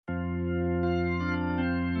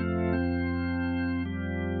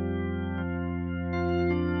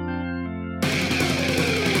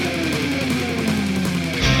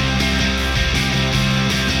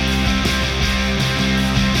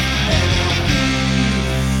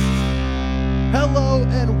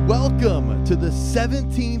to the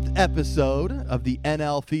 17th episode of the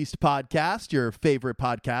NL Feast podcast, your favorite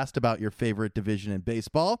podcast about your favorite division in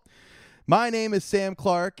baseball. My name is Sam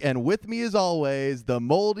Clark, and with me as always, the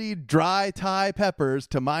moldy, dry Thai peppers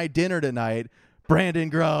to my dinner tonight, Brandon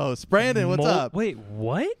Gross. Brandon, what's up? Wait,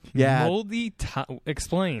 what? Yeah. Moldy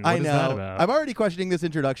explain. What I is know. that about? I'm already questioning this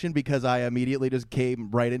introduction because I immediately just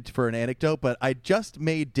came right in for an anecdote, but I just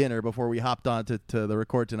made dinner before we hopped on to the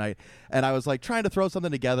record tonight, and I was like trying to throw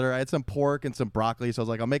something together. I had some pork and some broccoli, so I was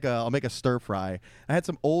like, I'll make a stir fry. I had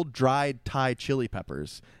some old dried Thai chili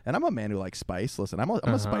peppers, and I'm a man who likes spice. Listen, I'm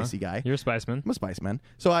a spicy guy. You're a spice man. I'm a spice man.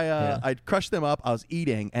 So I crushed them up. I was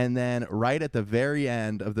eating, and then right at the very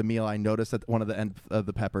end of the meal, I noticed that one of the end of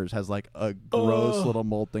the peppers has like a gross little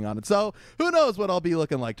mold thing on it. So who knows what I'll be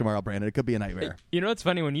looking like tomorrow, Brandon? It could be a nightmare. You know what's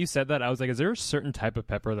funny? When you said that, I was like, is there a certain type of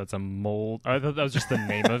pepper that's a mold? I thought that was just the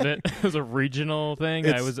name of it. It was a regional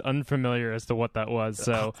thing. I was unfamiliar as to what that was.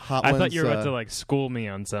 So I thought you were about to like school me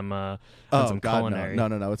on some culinary.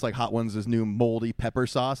 No. It's like Hot Ones' new moldy pepper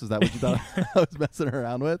sauce. Is that what you thought I was messing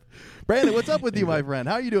around with? Brandon, what's up with you, my friend?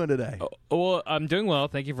 How are you doing today? Well, I'm doing well.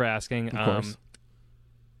 Thank you for asking. Of course.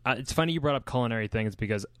 It's funny you brought up culinary things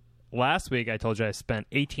because last week I told you I spent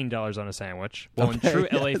 $18 on a sandwich. Well, in true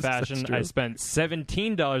LA fashion, I spent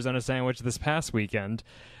 $17 on a sandwich this past weekend.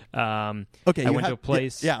 I went to a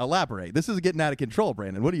place. Yeah, elaborate. This is getting out of control,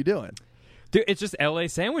 Brandon. What are you doing? Dude, it's just LA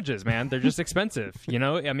sandwiches, man. They're just expensive. You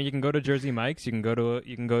know, I mean, you can go to Jersey Mike's, you can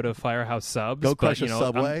go to Firehouse Subs. Go crush a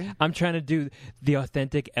Subway. I'm trying to do the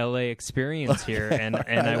authentic LA experience here, and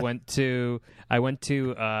I went to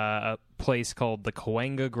a place called the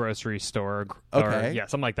Cahuenga Grocery Store. Okay. Yeah,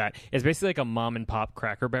 something like that. It's basically like a mom and pop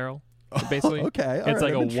Cracker Barrel. Basically, okay. It's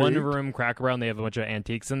like I'm a intrigued. one-room Cracker Barrel, and they have a bunch of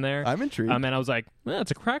antiques in there. I'm intrigued. And I was like, well,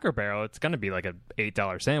 it's a Cracker Barrel. It's going to be like a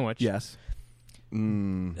 $8 sandwich. Yes.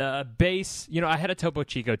 Base, I had a Topo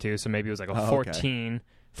Chico too, so maybe it was like a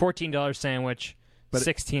 $14 sandwich, but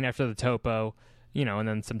 16 after the Topo, and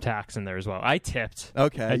then some tax in there as well. I tipped.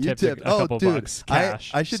 Okay, I tipped a couple bucks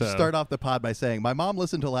cash. I should start off the pod by saying my mom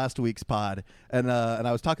listened to last week's pod, and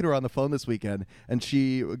I was talking to her on the phone this weekend, and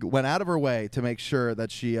she went out of her way to make sure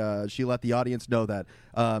that she let the audience know that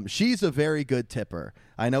she's a very good tipper.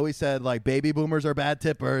 I know we said like baby boomers are bad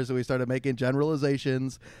tippers, and we started making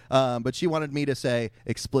generalizations, but she wanted me to say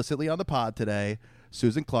explicitly on the pod today,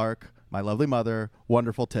 Susan Clark, my lovely mother,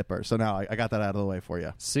 wonderful tipper. So now I got that out of the way for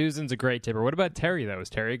you. Susan's a great tipper. What about Terry, though? Was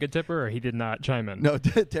Terry a good tipper, or he did not chime in? No,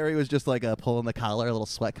 Terry was just like pulling the collar, a little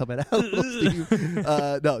sweat coming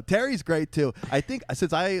out. No, Terry's great, too. I think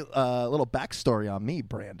since a little backstory on me,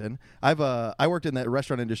 Brandon, I worked in the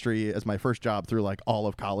restaurant industry as my first job through like all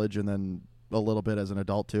of college and then a little bit as an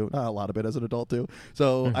adult too. Not a lot of it as an adult too.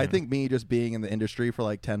 So I think me just being in the industry for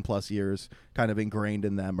like 10 plus years kind of ingrained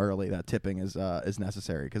in them early that tipping is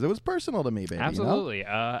necessary because it was personal to me, baby. Absolutely.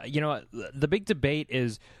 The big debate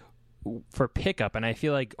is for pickup, and I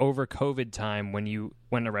feel like over COVID time when you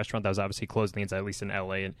went to a restaurant that was obviously closed on the inside, at least in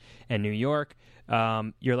LA and New York,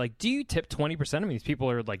 you're like, do you tip 20%? I mean, these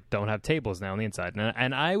people are like don't have tables now on the inside.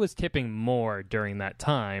 And I was tipping more during that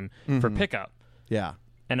time for pickup. Yeah.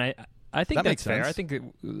 And I think that's fair. Sense. I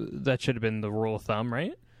think that should have been the rule of thumb,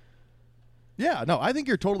 right? Yeah, no, I think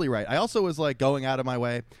you're totally right. I also was like going out of my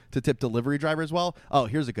way to tip delivery drivers well. Oh,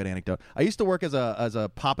 here's a good anecdote. I used to work as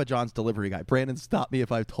a Papa John's delivery guy. Brandon, stop me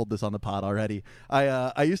if I've told this on the pod already.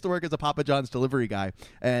 I used to work as a Papa John's delivery guy,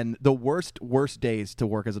 and the worst days to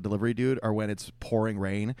work as a delivery dude are when it's pouring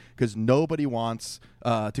rain because nobody wants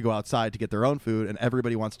to go outside to get their own food, and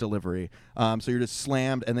everybody wants delivery. So you're just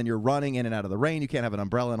slammed, and then you're running in and out of the rain. You can't have an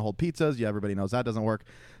umbrella and hold pizzas. Yeah, everybody knows that doesn't work.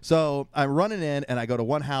 So I'm running in, and I go to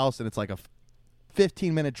one house, and it's like a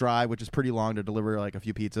 15-minute drive, which is pretty long to deliver like a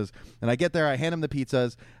few pizzas. And I get there, I hand them the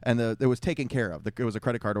pizzas, and it was taken care of. It was a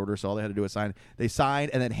credit card order, so all they had to do was sign. They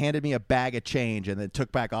signed and then handed me a bag of change and then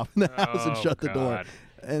took back off in the house and shut the door.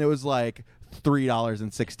 And it was like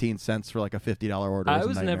 $3.16 for like a $50 order. I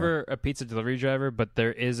was never a pizza delivery driver, but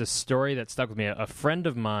there is a story that stuck with me. A friend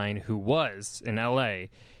of mine who was in LA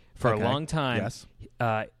for a long time,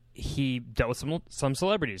 he dealt with some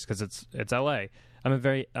celebrities because it's LA. I'm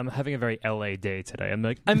having a very LA day today. I'm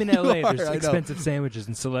in LA. There's expensive sandwiches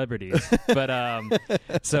and celebrities. But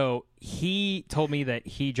so he told me that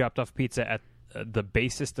he dropped off pizza at the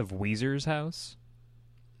bassist of Weezer's house.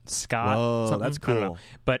 Scott. Whoa, that's cool. I don't know.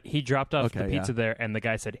 But he dropped off the pizza there, and the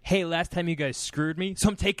guy said, "Hey, last time you guys screwed me, so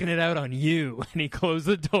I'm taking it out on you." And he closed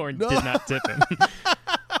the door and did not tip him.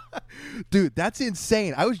 Dude, that's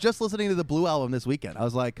insane. I was just listening to the Blue album this weekend. I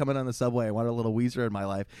was like coming on the subway. I wanted a little Weezer in my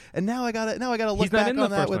life, and now I got to look back on that. He's not in the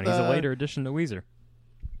first one. He's a later addition to Weezer.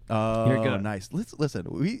 Oh, You're good. Nice. Listen,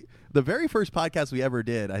 the very first podcast we ever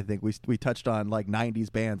did, I think we touched on like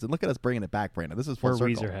 90s bands, and look at us bringing it back, Brandon. This is full circle.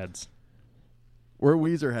 We're Weezer heads. We're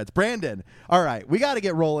Weezer heads. Brandon, all right, we got to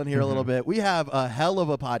get rolling here a little bit. We have a hell of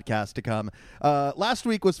a podcast to come. Last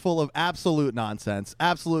week was full of absolute nonsense,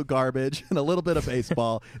 absolute garbage, and a little bit of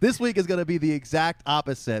baseball. This week is going to be the exact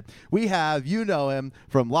opposite. We have, you know him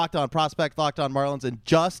from Locked On Prospect, Locked On Marlins, and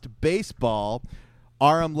Just Baseball,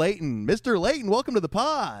 Aram Leighton. Mr. Leighton, welcome to the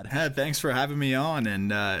pod. Thanks for having me on,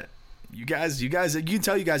 and you guys, you can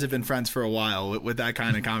tell you guys have been friends for a while with that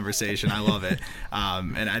kind of conversation. I love it.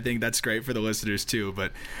 And I think that's great for the listeners too.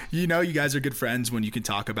 But you guys are good friends when you can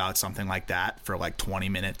talk about something like that for like 20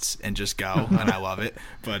 minutes and just go, and I love it.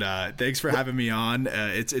 But thanks for having me on.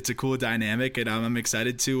 It's a cool dynamic, and I'm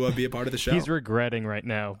excited to be a part of the show. He's regretting right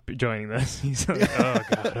now joining this. He's like, oh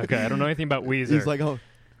God, okay, I don't know anything about Weezer. He's like,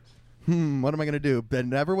 what am I going to do? Ben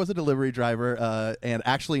never was a delivery driver and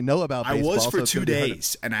actually know about baseball. I was for 2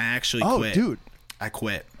 days, and I actually quit. Oh, dude. I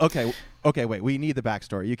quit. Okay, wait. We need the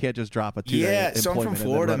backstory. You can't just drop a 2-day Yeah, so I'm from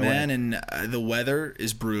Florida, man, and the weather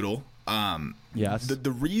is brutal. Yes.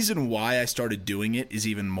 The reason why I started doing it is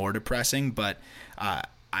even more depressing, but I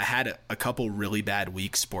had a couple really bad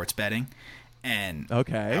weeks sports betting, and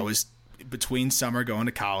I was between summer going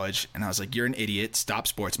to college, and I was like, you're an idiot, stop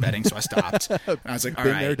sports betting. So I stopped. And I was like, all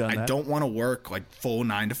right, I don't want to work like full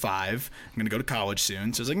 9 to 5. I'm going to go to college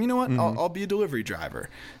soon. So I was like, you know what? I'll be a delivery driver.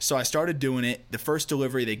 So I started doing it. The first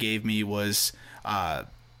delivery they gave me was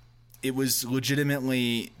it was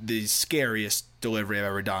legitimately the scariest delivery I've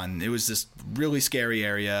ever done. It was this really scary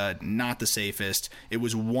area, not the safest. It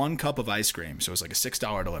was 1 cup of ice cream, so it was like a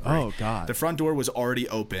 $6 delivery. Oh God. The front door was already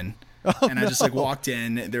open. And I just walked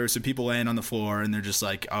in. There were some people laying on the floor, and they're just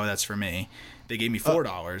like, "Oh, that's for me." They gave me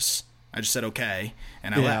 $4. I just said okay,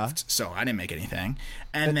 and I left. So I didn't make anything.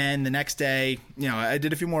 And then the next day, I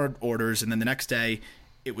did a few more orders, and then the next day,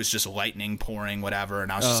 it was just lightning pouring, whatever.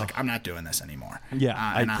 And I was just like, "I'm not doing this anymore." Yeah,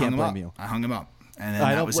 I can't blame you. I hung him up. And then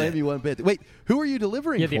I don't blame you one bit. Wait, who are you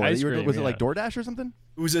delivering for? The ice cream, was it like DoorDash or something?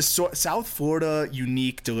 It was a South Florida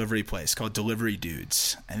unique delivery place called Delivery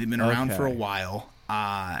Dudes, and they've been around for a while.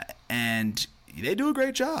 And they do a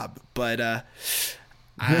great job, but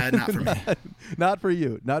not for me. Not for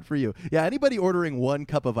you. Yeah, anybody ordering 1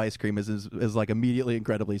 cup of ice cream is like immediately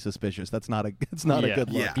incredibly suspicious. That's not a good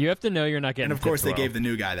look. Yeah. You have to know you're not getting. And of course, they well. gave the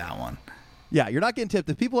new guy that one. Yeah, you're not getting tipped.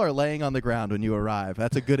 If people are laying on the ground when you arrive,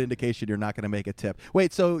 that's a good indication you're not going to make a tip.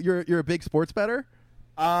 Wait, so you're a big sports bettor?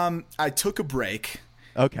 I took a break.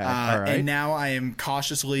 Okay, all right. And now I am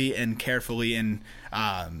cautiously and carefully and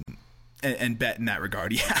bet in that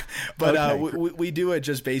regard. Yeah, but we do it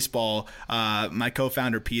just baseball. My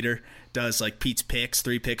co-founder Peter does like Pete's picks,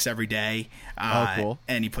 3 picks every day. Cool.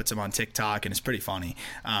 And he puts them on TikTok, and it's pretty funny.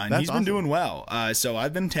 And That's he's been doing well. So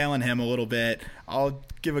I've been tailing him a little bit. I'll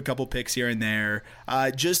give a couple picks here and there.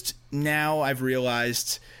 Just now I've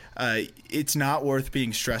realized it's not worth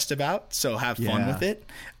being stressed about, so have fun with it.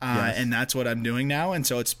 And that's what I'm doing now, and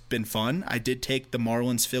so it's been fun. I did take the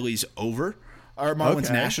Marlins Phillies over. Our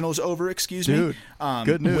Marlins Nationals over, excuse me.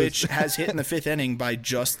 Good news. Which has hit in the 5th inning by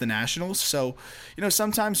just the Nationals. So,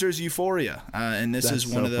 sometimes there's euphoria. And this is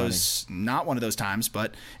one of those, not one of those times,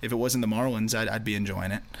 but if it wasn't the Marlins, I'd be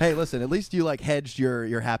enjoying it. Hey, listen, at least you hedged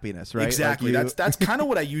your happiness, right? Exactly. That's kind of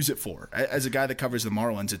what I use it for. As a guy that covers the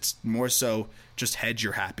Marlins, it's more so just hedge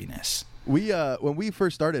your happiness. When we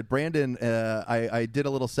first started, Brandon, I did a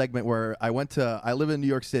little segment where I live in New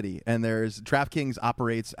York City, and there's DraftKings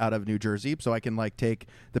operates out of New Jersey, so I can take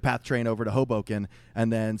the PATH train over to Hoboken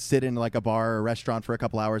and then sit in a bar or restaurant for a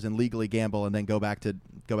couple hours and legally gamble, and then go back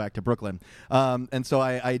to Brooklyn. And so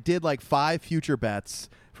I did 5 future bets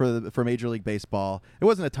for Major League Baseball. It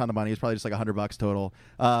wasn't a ton of money. It was probably just $100 total.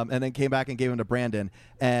 And then came back and gave them to Brandon.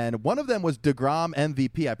 And one of them was DeGrom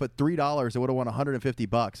MVP. I put $3. It would have won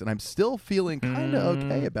 $150, and I'm still feeling kind of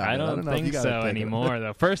okay about it. I don't know think so anymore,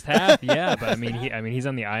 though. First half, yeah, but he's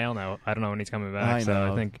on the IL now. I don't know when he's coming back. I know.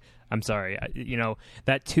 So I think. I'm sorry.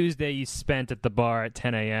 That Tuesday you spent at the bar at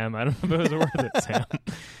 10 a.m. I don't know if it was worth it, Sam.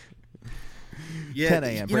 Yeah, 10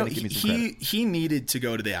 a.m. He needed to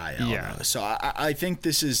go to the IL. Yeah. Though. So I think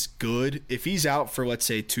this is good. If he's out for, let's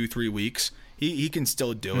say, 2-3 weeks, he can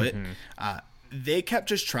still do it. They kept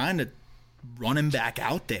just trying to run him back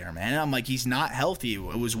out there, man. And I'm like, he's not healthy. It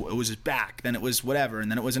was his back, then it was whatever, and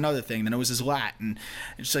then it was another thing, then it was his lat, and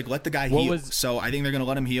it's let the guy heal. So I think they're going to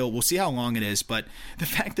let him heal. We'll see how long it is, but the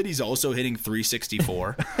fact that he's also hitting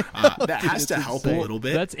 364, that has to help a little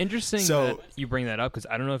bit. That's interesting that you bring that up, because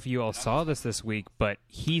I don't know if you all saw this week, but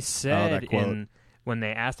he said when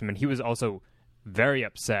they asked him, and he was also very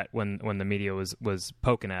upset when the media was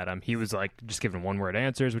poking at him. He was like just giving one-word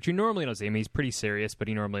answers, which you normally don't see. I mean, he's pretty serious, but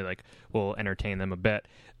he normally like will entertain them a bit.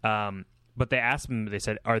 But they asked him, they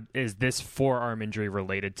said, is this forearm injury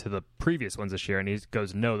related to the previous ones this year? And he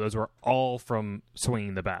goes, no, those were all from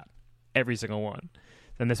swinging the bat. Every single one.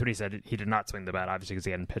 And that's what he said. He did not swing the bat, obviously, because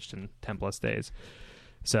he hadn't pitched in 10-plus days.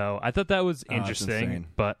 So I thought that was interesting.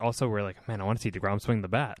 But also we're like, man, I want to see DeGrom swing the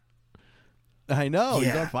bat. I know.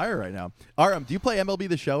 Yeah. He's on fire right now. Aram, do you play MLB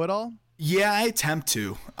The Show at all? Yeah, I attempt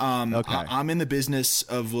to. Okay. I'm in the business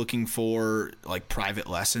of looking for like private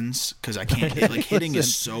lessons because I can't hit. Like hitting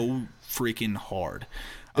is so freaking hard.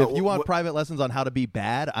 If you want private lessons on how to be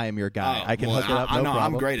bad, I am your guy. I can hook it up. No problem.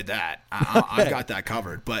 I'm great at that. I've got that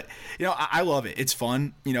covered. But I love it. It's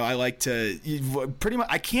fun. I like to pretty much.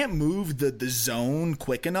 I can't move the zone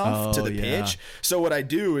quick enough to the pitch. So what I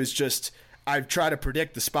do is just I try to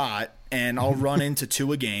predict the spot, and I'll run into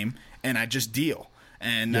 2 a game, and I just deal.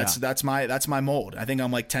 And that's my mold. I think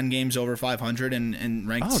I'm like 10 games over 500 in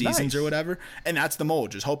ranked seasons or whatever. And that's the mold.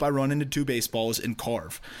 Just hope I run into 2 baseballs and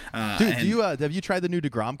carve. Dude, have you tried the new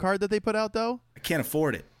DeGrom card that they put out though? I can't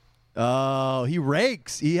afford it. Oh, he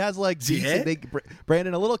rakes. He has like decent,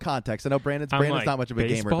 Brandon, a little context. I know Brandon's like, not much of a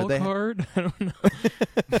gamer, but they card? I don't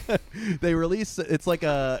know. They release it's like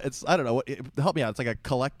I don't know. Help me out. It's like a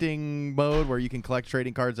collecting mode where you can collect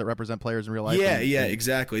trading cards that represent players in real life. Yeah,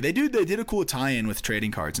 exactly. They did a cool tie-in with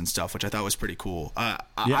trading cards and stuff, which I thought was pretty cool. I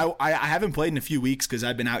haven't played in a few weeks because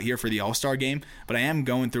I've been out here for the All-Star game, but I am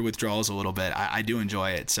going through withdrawals a little bit. I do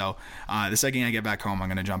enjoy it. So the second I get back home, I'm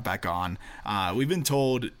going to jump back on. We've been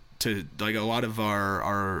told to like a lot of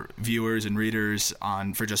our viewers and readers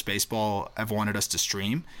on For Just Baseball have wanted us to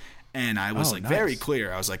stream. And I was very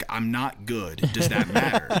clear. I was like, I'm not good. Does that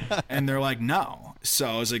matter? And they're like, no. So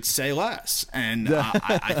I was like, say less. And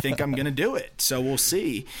I think I'm going to do it. So we'll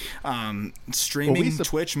see. Streaming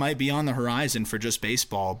Twitch might be on the horizon for Just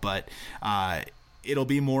Baseball, but it'll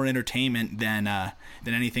be more entertainment than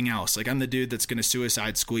anything else. Like I'm the dude that's gonna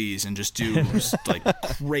suicide squeeze and just do like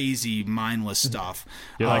crazy mindless stuff.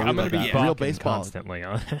 You're like, I'm gonna be real baseball constantly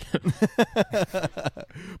on it.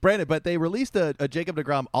 Brandon, but they released a Jacob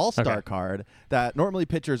deGrom All-Star card that normally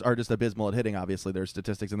pitchers are just abysmal at hitting. Obviously, there's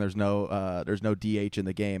statistics and there's no DH in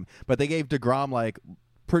the game, but they gave deGrom like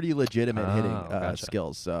pretty legitimate hitting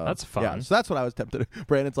skills. So that's fun. Yeah, so that's what I was tempted.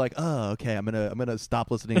 Brandon's like, oh, okay, I'm gonna stop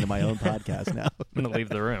listening to my own podcast now. I'm gonna leave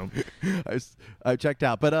the room. I checked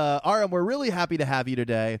out. But Aram, we're really happy to have you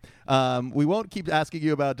today. We won't keep asking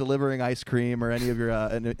you about delivering ice cream or any of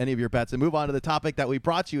your bets, and move on to the topic that we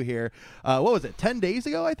brought you here. What was it? 10 days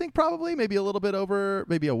ago, I think, probably, maybe a little bit over,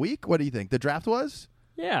 maybe a week. What do you think? The draft was?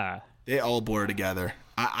 Yeah. They all blur together.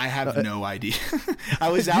 I have no idea. I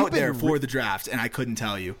was out there for the draft, and I couldn't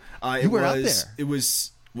tell you. You were out there. It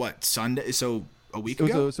was, what, Sunday? So a week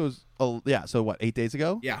ago? So what, 8 days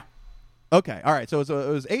ago? Yeah. Okay, all right. So it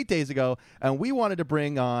was 8 days ago, and we wanted to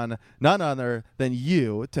bring on none other than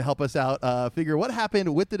you to help us out, figure what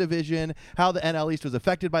happened with the division, how the NL East was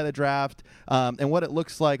affected by the draft, and what it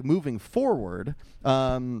looks like moving forward.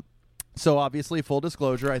 So obviously, full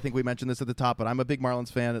disclosure, I think we mentioned this at the top, but I'm a big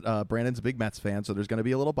Marlins fan. Brandon's a big Mets fan, so there's going to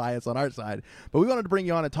be a little bias on our side. But we wanted to bring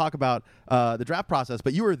you on and talk about the draft process.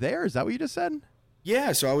 But you were there. Is that what you just said?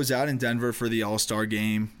 Yeah, so I was out in Denver for the All-Star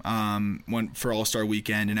game, went for All-Star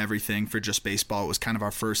weekend and everything for Just Baseball. It was kind of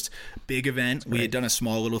our first big event. We had done a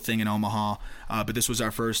small little thing in Omaha, but this was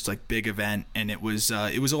our first like big event, and it was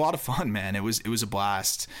a lot of fun, man. It was a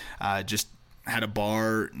blast. Just had a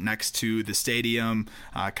bar next to the stadium,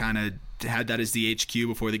 kind of had that as the HQ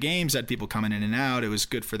before the games, had people coming in and out. It was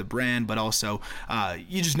good for the brand, but also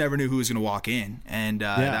you just never knew who was going to walk in, and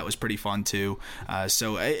that was pretty fun too.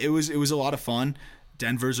 So it was a lot of fun.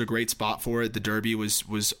 Denver's a great spot for it. The Derby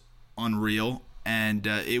was unreal, and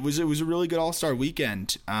it was a really good All-Star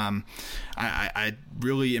weekend. I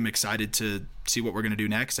really am excited to see what we're going to do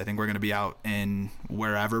next. I think we're going to be out in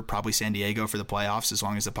wherever, probably San Diego for the playoffs, as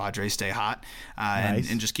long as the Padres stay hot,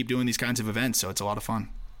 and just keep doing these kinds of events. So it's a lot of fun.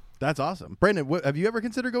 That's awesome. Brandon, have you ever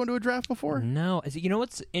considered going to a draft before? No. You know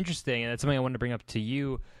what's interesting, and that's something I wanted to bring up to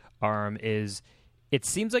you, Aram, is it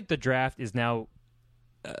seems like the draft is now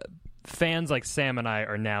fans like Sam and I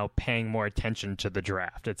are now paying more attention to the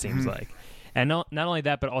draft, it seems like. And not only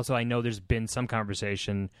that, but also I know there's been some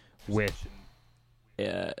conversation with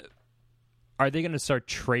are they going to start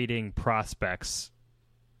trading prospects?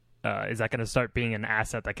 Is that going to start being an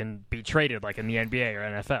asset that can be traded like in the NBA or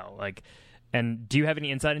NFL? And do you have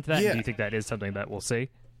any insight into that? Yeah. Do you think that is something that we'll see?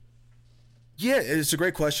 Yeah, it's a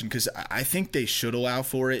great question because I think they should allow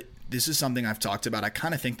for it this is something I've talked about. I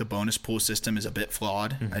kind of think the bonus pool system is a bit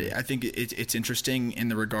flawed. Mm-hmm. I think it's interesting in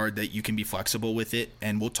the regard that you can be flexible with it,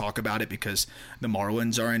 and we'll talk about it because the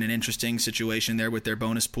Marlins are in an interesting situation there with their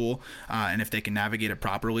bonus pool, and if they can navigate it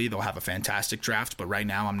properly, they'll have a fantastic draft. But right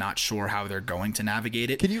now, I'm not sure how they're going to navigate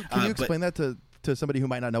it. Can you explain that to somebody who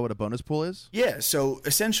might not know what a bonus pool is? Yeah, so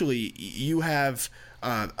essentially you have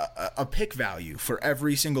a pick value for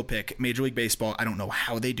every single pick. Major League Baseball, I don't know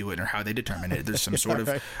how they do it or how they determine it. There's some sort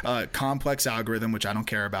of complex algorithm, which I don't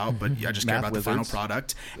care about, but I just care about the final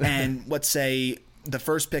product. And let's say the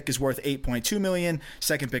first pick is worth $8.2 million,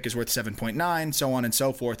 second pick is worth $7.9, so on and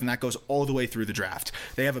so forth, and that goes all the way through the draft.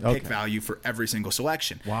 They have a pick value for every single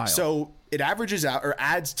selection. Wow. So it averages out or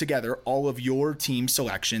adds together all of your team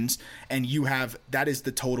selections, and that is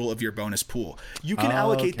the total of your bonus pool. You can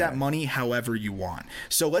allocate that money however you want.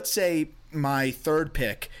 So let's say my third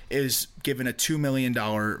pick is given a $2 million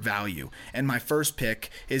value, and my first pick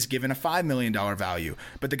is given a $5 million value.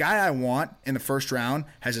 But the guy I want in the first round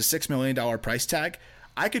has a $6 million price tag.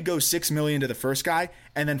 I could go $6 million to the first guy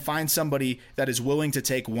and then find somebody that is willing to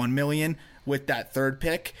take $1 million with that third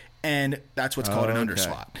pick, and that's what's called an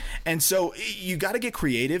underslot. And so you got to get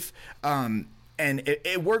creative. And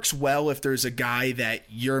it works well if there's a guy that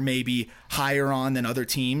you're maybe higher on than other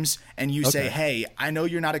teams, and you say, hey, I know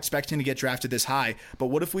you're not expecting to get drafted this high, but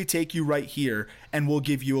what if we take you right here and we'll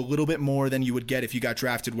give you a little bit more than you would get if you got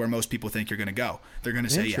drafted where most people think you're going to go? They're going to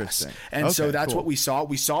say yes. And so that's what we saw.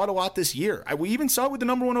 We saw it a lot this year. We even saw it with the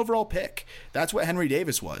number one overall pick. That's what Henry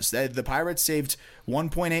Davis was. The Pirates saved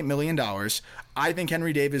 $1.8 million. I think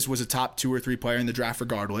Henry Davis was a top 2 or 3 player in the draft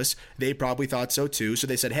regardless. They probably thought so too. So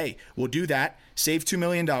they said, hey, we'll do that, save $2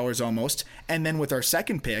 million almost, and then with our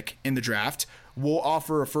second pick in the draft, we'll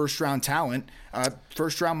offer a first-round talent,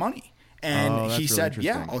 first-round money. And he said,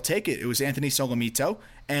 yeah, I'll take it. It was Anthony Solomito,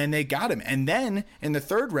 and they got him. And then in the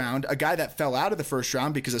third round, a guy that fell out of the first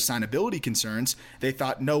round because of signability concerns, they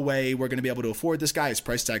thought, no way we're going to be able to afford this guy. His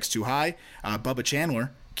price tag's too high. Bubba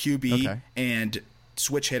Chandler, QB and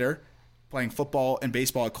switch hitter, playing football and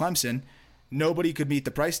baseball at Clemson. Nobody could meet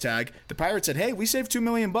the price tag. The Pirates said, hey, we saved $2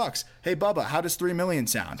 million. Hey, Bubba, how does $3 million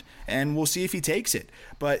sound? And we'll see if he takes it.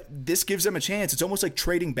 But this gives them a chance. It's almost like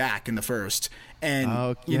trading back in the first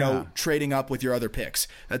and, trading up with your other picks.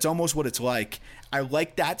 That's almost what it's like. I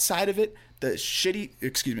like that side of it.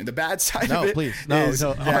 The bad side of it. Please. No.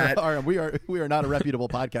 Aram, we are not a reputable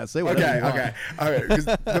podcast. Say whatever you want. All right. 'Cause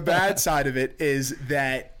the bad side of it is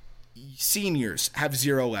that seniors have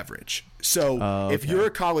zero leverage. So if you're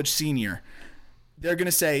a college senior, they're going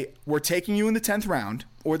to say, we're taking you in the 10th round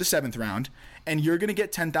or the 7th round, and you're going to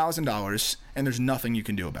get $10,000, and there's nothing you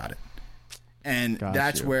can do about it. And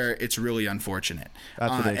that's where it's really unfortunate.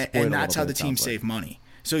 And that's how the teams save money.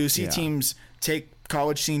 So you'll see teams take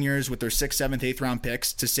college seniors with their 6th, 7th, 8th round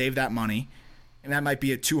picks to save that money, and that might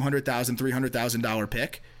be a $200,000, $300,000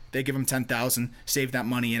 pick. They give them $10,000, save that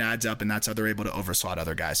money, and adds up, and that's how they're able to overslot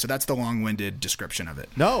other guys. So that's the long-winded description of it.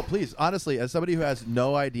 No, please, honestly, as somebody who has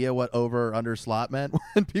no idea what over or under slot meant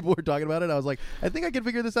when people were talking about it, I was like, I think I can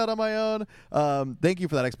figure this out on my own. Thank you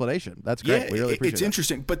for that explanation. That's great. Yeah, we really appreciate it. It's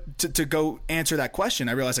interesting, but to go answer that question,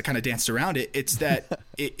 I realized I kind of danced around it. It's that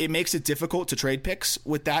it makes it difficult to trade picks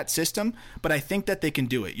with that system, but I think that they can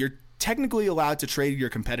do it. You're technically allowed to trade your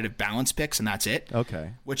competitive balance picks, and that's it.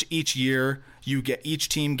 Okay. Which each year each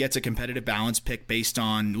team gets a competitive balance pick based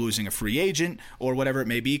on losing a free agent or whatever it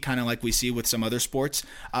may be, kind of like we see with some other sports.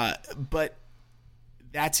 But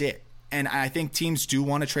that's it. And I think teams do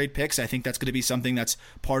want to trade picks. I think that's going to be something that's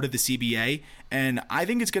part of the CBA, and I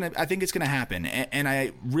think it's going to happen. And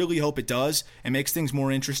I really hope it does. It makes things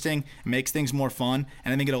more interesting, it makes things more fun,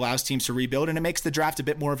 and I think it allows teams to rebuild, and it makes the draft a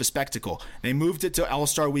bit more of a spectacle. They moved it to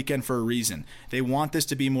All-Star Weekend for a reason. They want this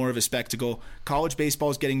to be more of a spectacle. College baseball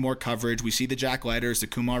is getting more coverage. We see the Jack Leiters, the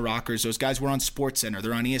Kumar Rockers. Those guys were on SportsCenter.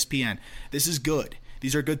 They're on ESPN. This is good.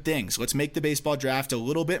 These are good things. Let's make the baseball draft a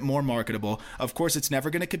little bit more marketable. Of course, it's never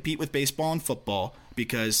going to compete with baseball and football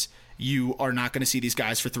because you are not going to see these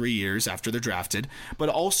guys for 3 years after they're drafted. But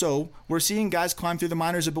also, we're seeing guys climb through the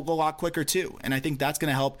minors a lot quicker too. And I think that's going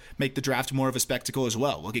to help make the draft more of a spectacle as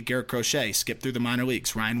well. Look at Garrett Crochet, skip through the minor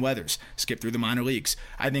leagues. Ryan Weathers, skip through the minor leagues.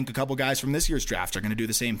 I think a couple guys from this year's draft are going to do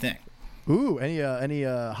the same thing. Ooh, any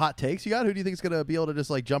hot takes you got? Who do you think is going to be able to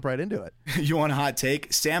just like jump right into it? You want a hot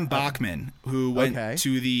take? Sam Bachman, who went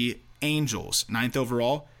to the Angels, 9th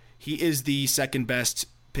overall. He is the second best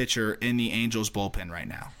pitcher in the Angels bullpen right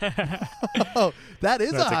now. Oh,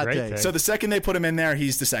 that's a hot take. So the second they put him in there,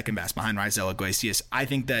 he's the second best behind Raisel Iglesias. I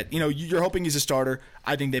think that, you're hoping he's a starter.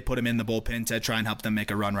 I think they put him in the bullpen to try and help them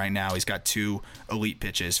make a run right now. He's got 2 elite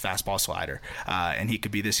pitches, fastball, slider, and he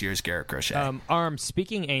could be this year's Garrett Crochet. Aram,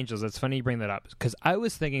 speaking Angels, it's funny you bring that up because I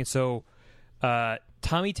was thinking,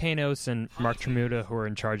 Tommy Tanos and Mark Tremuta, who are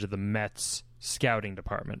in charge of the Mets scouting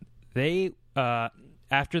department, they,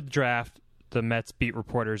 after the draft, the Mets beat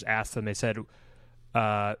reporters asked them, they said,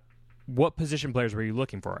 what position players were you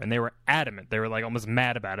looking for? And they were adamant. They were like almost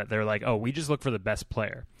mad about it. They were like, oh, we just look for the best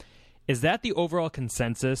player. Is that the overall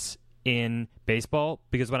consensus in baseball?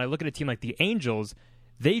 Because when I look at a team like the Angels,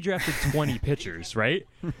 they drafted 20 pitchers, right?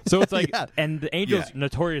 So it's like, yeah. And the Angels,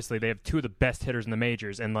 notoriously, they have 2 of the best hitters in the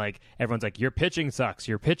majors. And like, everyone's like, your pitching sucks.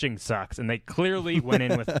 And they clearly went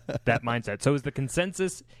in with that mindset. So is the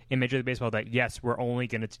consensus in Major League Baseball that, yes, we're only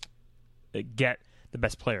going to get the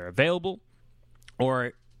best player available,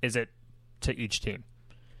 or is it to each team?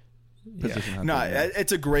 No,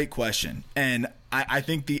 it's a great question, and I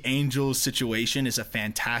think the Angels situation is a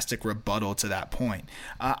fantastic rebuttal to that point.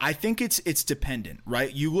 I think it's dependent,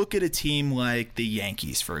 right? You look at a team like the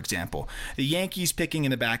Yankees, for example. The Yankees picking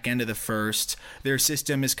in the back end of the first, their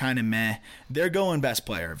system is kind of meh. They're going best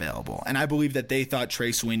player available, and I believe that they thought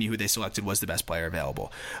Trey Sweeney, who they selected, was the best player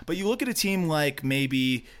available. But you look at a team like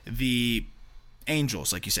maybe the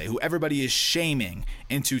Angels, like you say, who everybody is shaming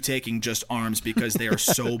into taking just arms because they are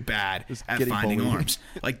so bad at finding arms.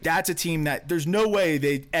 Like, that's a team that there's no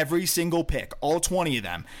way every single pick, all 20 of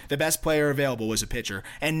them, the best player available was a pitcher,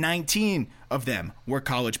 and 19 of them were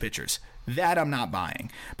college pitchers. That I'm not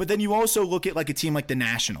buying. But then you also look at like a team like the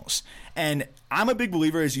Nationals, and I'm a big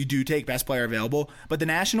believer as you do take best player available, but the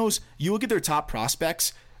Nationals, you look at their top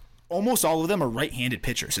prospects, almost all of them are right-handed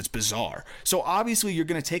pitchers. It's bizarre. So obviously you're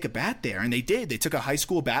going to take a bat there, and they did. They took a high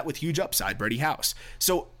school bat with huge upside, Brady House.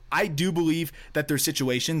 So I do believe that there's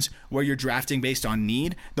situations where you're drafting based on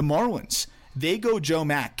need. The Marlins, they go Joe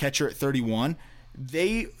Mack, catcher at 31.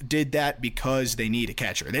 They did that because they need a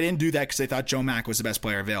catcher. They didn't do that because they thought Joe Mack was the best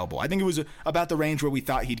player available. I think it was about the range where we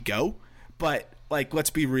thought he'd go. But, let's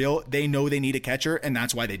be real. They know they need a catcher, and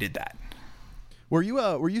that's why they did that. Were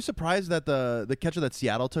you surprised that the catcher that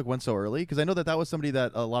Seattle took went so early? Because I know that was somebody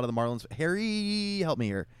that a lot of the Marlins. Help me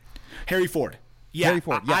here. Harry Ford. Yeah, Harry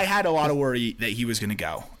Ford. Yes. I had a lot of worry that he was going to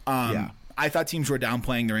go. I thought teams were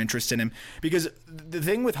downplaying their interest in him because the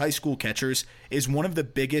thing with high school catchers is one of the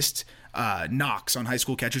biggest knocks on high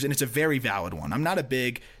school catchers, and it's a very valid one. I'm not a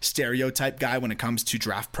big stereotype guy when it comes to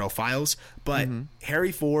draft profiles, but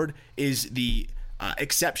Harry Ford is the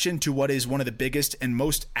exception to what is one of the biggest and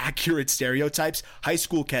most accurate stereotypes, high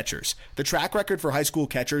school catchers. The track record for high school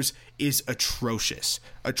catchers is atrocious.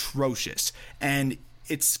 And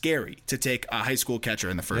it's scary to take a high school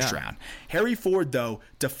catcher in the first round. Harry Ford, though,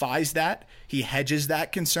 defies that. He hedges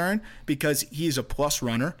that concern because he is a plus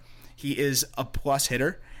runner. He is a plus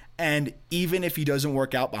hitter. And even if he doesn't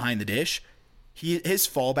work out behind the dish, his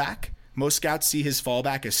fallback, most scouts see his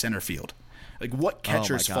fallback as center field. Like, what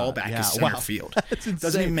catcher's fallback is center field?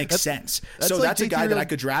 Doesn't even make sense. So that's a guy that I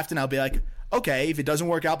could draft, and I'll be like, okay, if it doesn't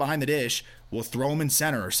work out behind the dish, we'll throw him in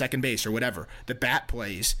center or second base or whatever. The bat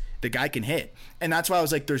plays. The guy can hit. And that's why I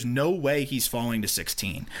was like, there's no way he's falling to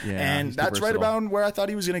 16. And that's right about where I thought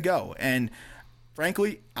he was going to go. And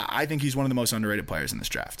frankly, I think he's one of the most underrated players in this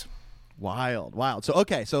draft. Wild. So,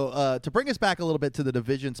 to bring us back a little bit to the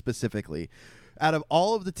division specifically, out of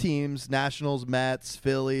all of the teams, Nationals, Mets,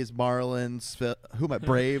 Phillies, Marlins,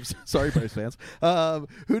 Braves, sorry, Braves fans,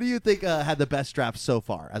 who do you think had the best draft so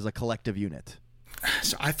far as a collective unit?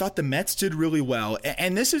 So I thought the Mets did really well.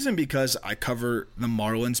 And this isn't because I cover the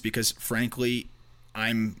Marlins, because frankly,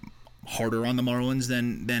 I'm harder on the Marlins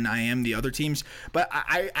than I am the other teams. But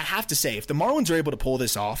I have to say, if the Marlins are able to pull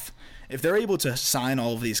this off, if they're able to sign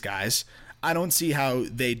all of these guys, I don't see how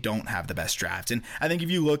they don't have the best draft. And I think if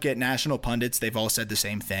you look at national pundits, they've all said the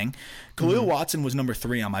same thing. Khalil Watson was number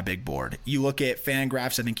 3 on my big board. You look at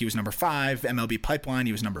Fangraphs, I think he was number 5. MLB Pipeline,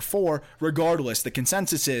 he was number 4. Regardless, the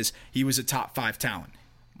consensus is he was a top 5 talent.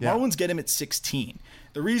 Yeah. Marlins get him at 16.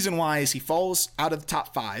 The reason why is he falls out of the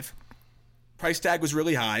top 5. Price tag was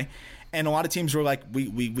really high, and a lot of teams were like,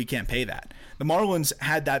 we can't pay that. The Marlins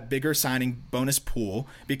had that bigger signing bonus pool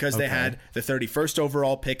because they had the 31st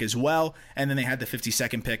overall pick as well, and then they had the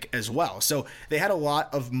 52nd pick as well. So they had a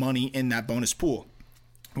lot of money in that bonus pool.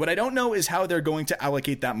 What I don't know is how they're going to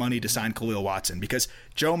allocate that money to sign Khalil Watson, because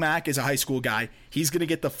Joe Mack is a high school guy. He's going to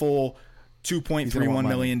get the full $2.31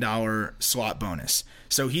 million slot bonus.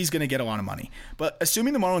 So he's going to get a lot of money. But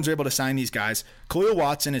assuming the Marlins are able to sign these guys, Khalil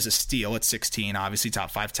Watson is a steal at 16, obviously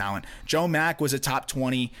top 5 talent. Joe Mack was a top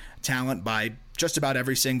 20 talent by just about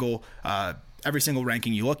every single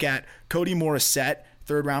ranking you look at. Cody Morissette,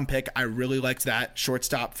 3rd-round pick. I really liked that.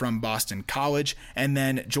 Shortstop from Boston College. And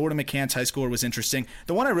then Jordan McCann's high schooler was interesting.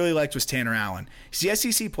 The one I really liked was Tanner Allen. He's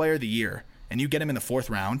the SEC Player of the Year, and you get him in the 4th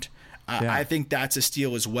round. I think that's a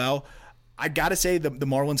steal as well. I got to say the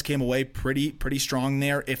Marlins came away pretty strong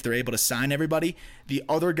there if they're able to sign everybody. The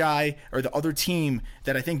other guy or the other team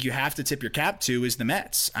that I think you have to tip your cap to is the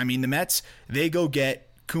Mets. I mean, the Mets, they go get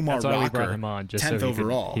Kumar That's why Rocker, we brought him on, just 10th so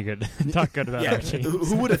overall. He could talk good about our team.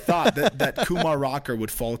 Who would have thought that Kumar Rocker would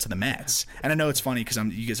fall to the Mets? And I know it's funny because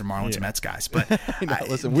you guys are Marlins and Mets guys, but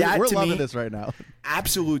listen, we're loving this right now.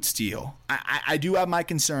 Absolute steal. I do have my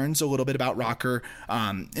concerns a little bit about Rocker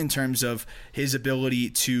in terms of his ability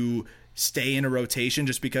to stay in a rotation,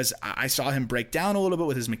 just because I saw him break down a little bit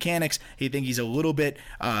with his mechanics. I think he's a little bit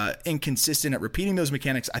inconsistent at repeating those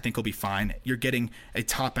mechanics. I think he'll be fine. You're getting a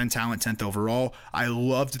top-end talent, 10th overall. I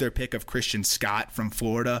loved their pick of Christian Scott from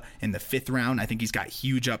Florida in the 5th round. I think he's got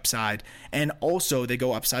huge upside. And also, they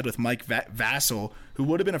go upside with Mike Vassell, who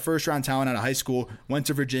would have been a first-round talent out of high school, went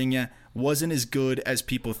to Virginia, wasn't as good as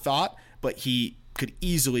people thought, but he could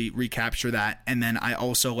easily recapture that. And then I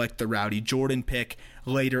also liked the Rowdy Jordan pick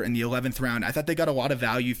later in the 11th round. I thought they got a lot of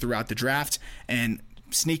value throughout the draft, and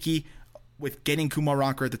sneaky with getting Kumar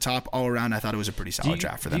Rocker at the top all around. I thought it was a pretty solid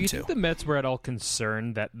draft for them too. Do you think the Mets were at all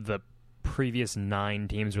concerned that the previous 9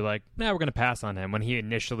 teams were like, nah, we're going to pass on him when he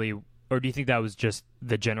initially, or do you think that was just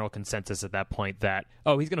the general consensus at that point that,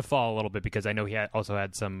 oh, he's going to fall a little bit because I know he also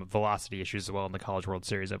had some velocity issues as well in the College World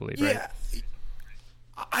Series, I believe, right? Yeah.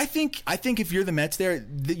 I think if you're the Mets there,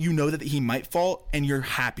 that you know that he might fall and you're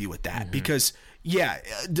happy with that because,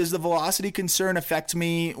 does the velocity concern affect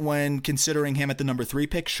me when considering him at the number 3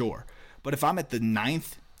 pick? Sure. But if I'm at the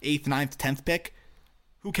 9th, 8th, 9th, 10th pick,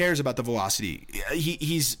 who cares about the velocity?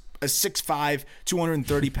 He's a 6'5",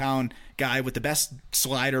 230-pound guy with the best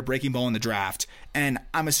slider breaking ball in the draft. And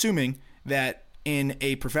I'm assuming that in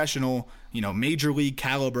a professional, major league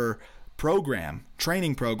caliber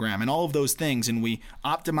training program, and all of those things, and we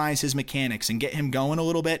optimize his mechanics and get him going a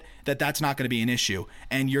little bit, that's not going to be an issue.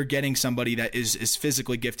 And you're getting somebody that is as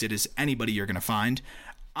physically gifted as anybody you're going to find.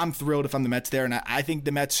 I'm thrilled if I'm the Mets there, and I think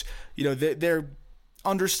the Mets, they're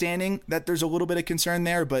understanding that there's a little bit of concern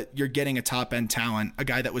there, but you're getting a top-end talent, a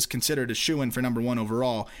guy that was considered a shoo-in for number 1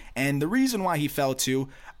 overall. And the reason why he fell to,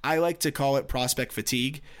 I like to call it prospect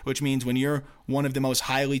fatigue, which means when you're one of the most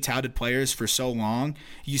highly touted players for so long,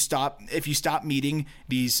 if you stop meeting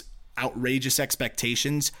these outrageous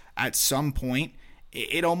expectations at some point,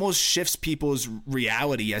 it almost shifts people's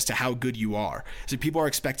reality as to how good you are. So people are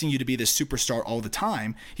expecting you to be this superstar all the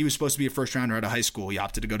time. He was supposed to be a first rounder out of high school. He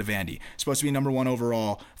opted to go to Vandy. Supposed to be number 1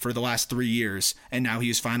 overall for the last 3 years, and now he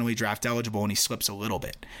is finally draft eligible, and he slips a little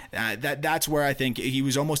bit. That's where I think he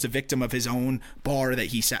was almost a victim of his own bar that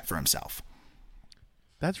he set for himself.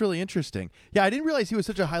 That's really interesting. Yeah, I didn't realize he was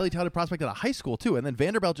such a highly touted prospect out of high school too. And then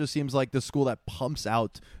Vanderbilt just seems like the school that pumps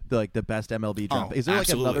out the best MLB draft. Is there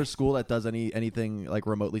absolutely. Another school that does anything like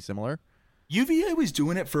remotely similar? UVA was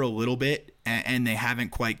doing it for a little bit, and they haven't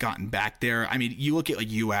quite gotten back there. I mean, you look at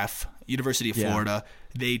UF, University of Florida,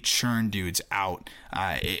 they churn dudes out.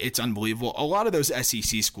 It's unbelievable. A lot of those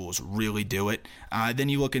SEC schools really do it. Then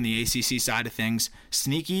you look in the ACC side of things.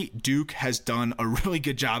 Sneaky Duke has done a really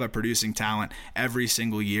good job of producing talent every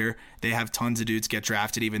single year. They have tons of dudes get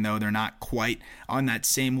drafted, even though they're not quite on that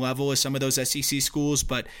same level as some of those SEC schools.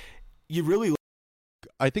 But you really...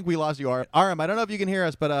 I think we lost you, Aram. Aram, I don't know if you can hear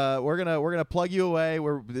us, but we're gonna plug you away.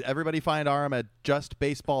 Everybody find Aram at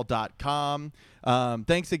justbaseball.com.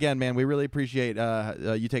 Thanks again, man. We really appreciate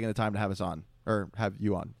you taking the time to have us on, or have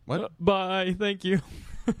you on. What? Bye. Thank you.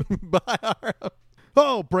 Bye, Aram.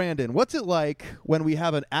 Oh, Brandon, what's it like when we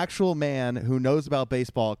have an actual man who knows about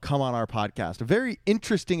baseball come on our podcast? A very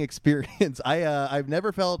interesting experience. I've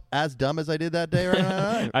never felt as dumb as I did that day.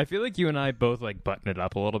 Right? I feel like you and I both button it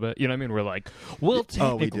up a little bit. You know what I mean? We're like, well,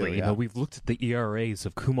 technically, we do, we've looked at the ERAs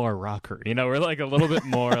of Kumar Rocker. We're like a little bit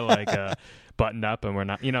more buttoned up, and we're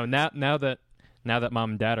not. Now that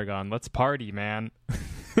mom and dad are gone, let's party, man.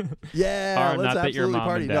 Yeah, Aram, let's not that you're mom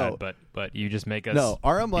party. and dad, No. but you just make us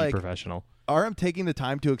Aram, be professional. Aram taking the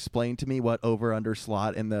time to explain to me what over under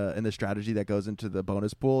slot in the strategy that goes into the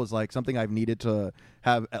bonus pool is like something I've needed to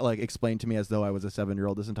have explained to me as though I was a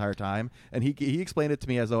 7-year-old this entire time, and he explained it to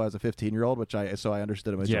me as though I was a 15-year-old, so I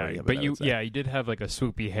understood a majority of it. But you did have a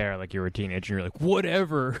swoopy hair like you were a teenager, and you're like,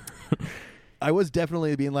 whatever. I was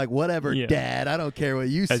definitely being like, whatever, Dad. I don't care what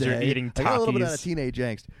you say. As you're eating Takis. I got a little bit out of teenage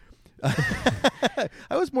angst.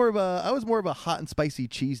 I was more of a hot and spicy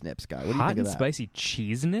cheese nips guy. What do you think of that? Hot and spicy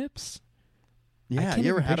cheese nips? Yeah, I can't you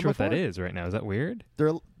ever even had picture them before? what that is right now. Is that weird?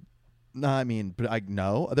 They're no, I mean, but I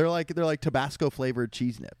know they're like Tabasco flavored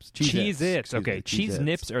cheese nips. Cheez-Its. Okay, cheese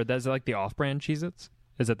nips, or that's like the off-brand Cheez-Its?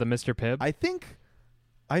 Is it the Mr. Pibb? I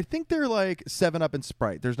think they're like 7-Up and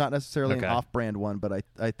Sprite. There's not necessarily an off-brand one, but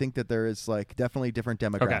I think that there is like definitely different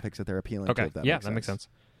demographics that they're appealing to. If that makes sense.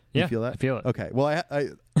 Yeah, you feel that? I feel it. Okay. Well, I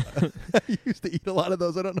used to eat a lot of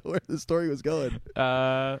those. I don't know where the story was going.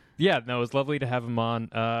 Yeah, no, it was lovely to have him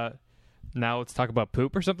on. Now let's talk about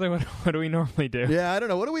poop or something. What do we normally do? Yeah, I don't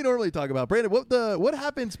know. What do we normally talk about? Brandon, what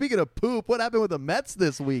happened, speaking of poop, what happened with the Mets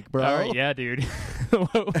this week, bro? All right, yeah, dude.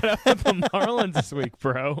 What happened with the Marlins this week,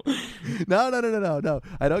 bro? No.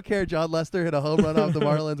 I don't care. John Lester hit a home run off the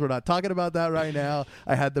Marlins. We're not talking about that right now.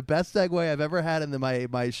 I had the best segue I've ever had in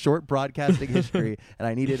my short broadcasting history, and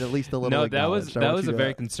I needed at least a little. No, that was a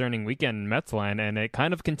very concerning weekend in Mets line, and it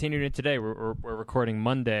kind of continued in today. We're recording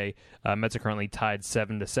Monday. Mets are currently tied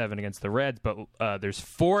 7-7 against the Reds, but there's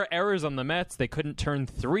 4 errors on the Mets. They couldn't turn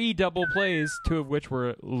 3 double plays, 2 of which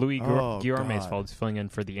were Louis Guillorme's fault, filling in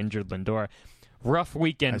for the injured Lindor. Rough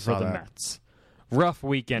weekend for the Mets. Rough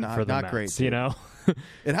weekend for the Mets. Not great, you know.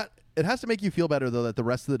 It has to make you feel better though that the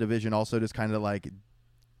rest of the division also just kind of like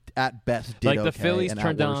at best did like the Phillies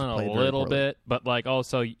turned down a little bit, but like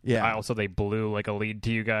also they blew like a lead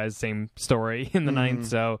to you guys. Same story in the ninth.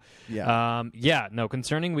 So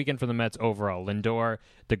concerning weekend for the Mets overall. Lindor,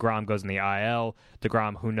 DeGrom goes in the IL.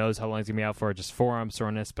 DeGrom, who knows how long he's gonna be out for? Just forearm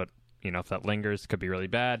soreness, but you know if that lingers, could be really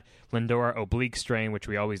bad. Lindor, oblique strain, which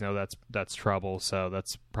we always know that's trouble. So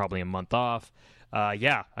that's probably a month off.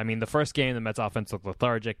 I mean the first game the Mets offense looked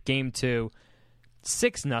lethargic. Game 2,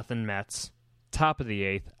 6-0 Mets. Top of the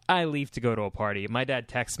 8th. I leave to go to a party. My dad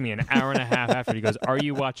texts me an hour and a half after. He goes, "Are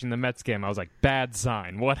you watching the Mets game?" I was like, "Bad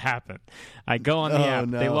sign. What happened?" I go on the app.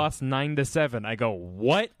 No. They lost 9-7. I go,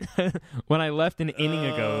 "What?" When I left an inning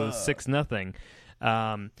ago, 6-0.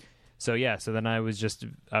 So then I was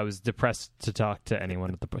depressed to talk to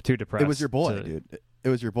anyone at the too depressed. It was your boy, dude. It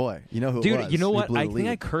was your boy. You know who dude, it was. You know what? I think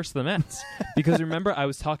I cursed the Mets. Because remember, I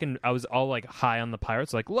was all like high on the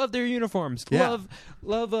Pirates, like, love their uniforms, love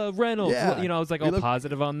Reynolds. Yeah. You know, I was like all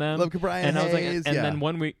positive on them. Love Brian and Hayes. I was like, and then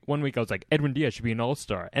one week I was like, Edwin Diaz should be an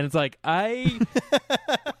all-star. And it's like, I'm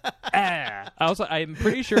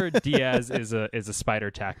pretty sure Diaz is a spider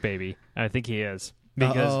tack baby. I think he is.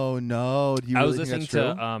 Because oh no. Do you really I was think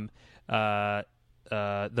listening to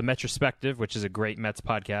the Metrospective, which is a great Mets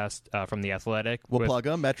podcast from The Athletic. We'll plug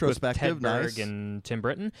them. Metrospective, with Ted Berg nice. And Tim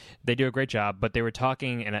Britton. They do a great job, but they were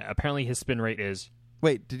talking, and apparently his spin rate is...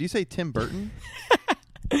 Wait, did you say Tim Burton?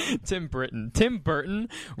 Tim Burton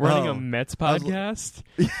running a Mets podcast?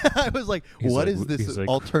 I was like, what is this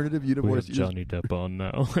alternative universe? We have Johnny Depp on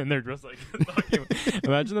now. And they're just like...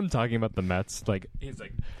 imagine them talking about the Mets. Like, he's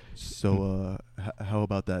like... So, how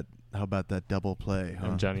about that double play, huh?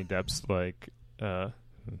 And Johnny Depp's like...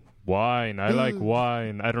 wine. I like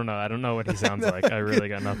wine. I don't know what he sounds like. I really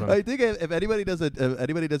got nothing. I think if anybody does a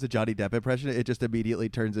Johnny Depp impression, it just immediately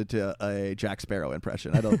turns into a Jack Sparrow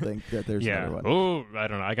impression. I don't think that there's another one. Oh, I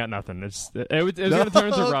don't know. I got nothing. It was going to turn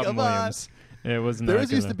into Robin Williams. It was not. There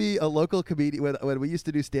used to be a local comedian when we used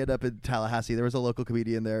to do stand up in Tallahassee. There was a local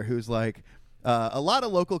comedian there who's like. A lot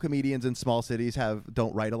of local comedians in small cities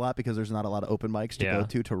don't write a lot because there's not a lot of open mics to go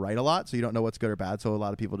to write a lot, so you don't know what's good or bad. So a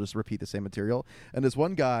lot of people just repeat the same material. And this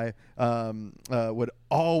one guy would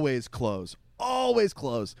always close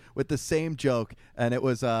with the same joke, and it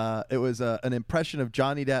was an impression of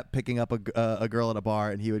Johnny Depp picking up a girl at a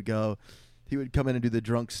bar, and he would come in and do the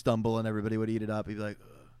drunk stumble, and everybody would eat it up. He'd be like,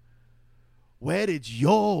 "Where did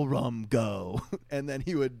your rum go?" And then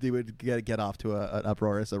he would get off to an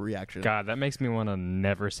uproarious reaction. God, that makes me want to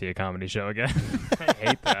never see a comedy show again. I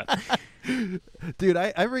hate that. Dude,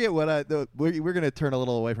 I forget what we're going to turn a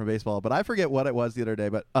little away from baseball, but I forget what it was the other day.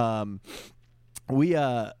 But we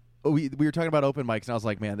were talking about open mics, and I was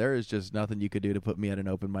like, man, there is just nothing you could do to put me at an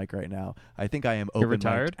open mic right now. I think I am open mic'd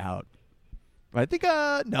out. I think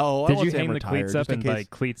no. Did you hang the cleats up? And by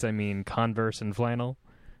cleats, I mean Converse and flannel.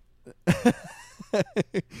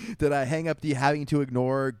 Did I hang up the having to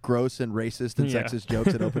ignore gross and racist and sexist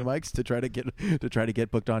jokes at open mics to try to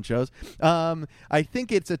get booked on shows? I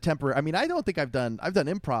think it's a temporary. I mean, I don't think I've done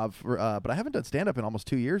improv, but I haven't done stand up in almost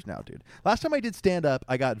 2 years now, dude. Last time I did stand up,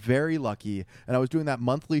 I got very lucky, and I was doing that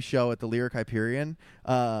monthly show at the Lyric Hyperion.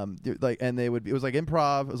 And it was like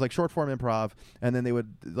improv, it was like short form improv, and then they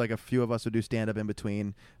would like a few of us would do stand up in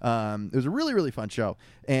between. It was a really, really fun show,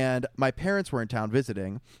 and my parents were in town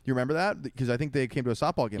visiting. You remember that? Because I think they came to a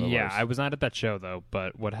softball game. Yeah, I was not at that show though.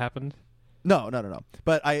 But what happened? No.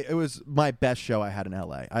 But it was my best show I had in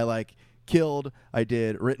LA. I killed. I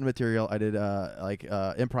did written material. I did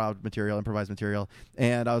improvised material,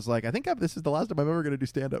 and I was like, I think this is the last time I'm ever going to do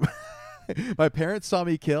stand up. My parents saw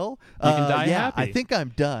me kill. You can die happy. I think I'm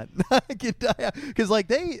done. I can die because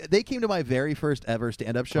they came to my very first ever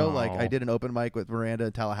stand-up show. Oh. Like I did an open mic with Miranda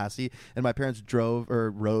in Tallahassee, and my parents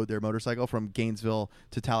rode their motorcycle from Gainesville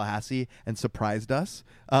to Tallahassee and surprised us.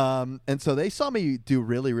 And so they saw me do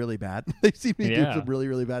really, really bad. They see me do some really,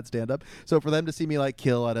 really bad stand-up. So for them to see me like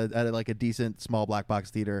kill at a decent small black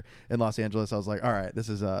box theater in Los Angeles, I was like, all right, this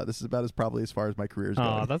is about as probably as far as my career is going.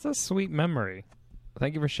 Oh, that's a sweet memory.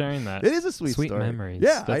 Thank you for sharing that. It is a sweet story. Memories.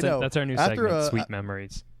 Yeah, I know. That's our new segment, Sweet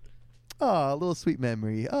Memories. Oh, a little sweet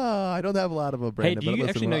memory. Oh, I don't have a lot of them, Brandon. Hey, do you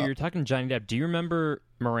actually know you're talking to Johnny Depp? Do you remember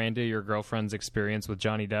Miranda, your girlfriend's experience with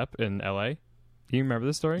Johnny Depp in L.A.? Do you remember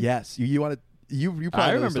the story? Yes. You want to... You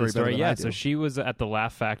probably I remember the story. Yeah, so she was at the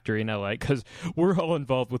Laugh Factory in LA because we're all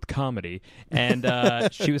involved with comedy, and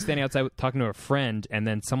she was standing outside talking to a friend, and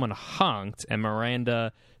then someone honked, and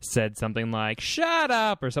Miranda said something like "shut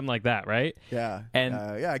up" or something like that, right? Yeah, and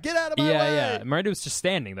get out of my way. Yeah. Miranda was just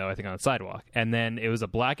standing though, I think, on the sidewalk, and then it was a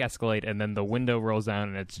black Escalade, and then the window rolls down,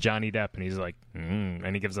 and it's Johnny Depp, and he's like,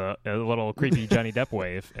 and he gives a little creepy Johnny Depp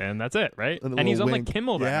wave, and that's it, right? And he's on like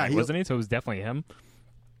Kimmel that night, wasn't he? So it was definitely him.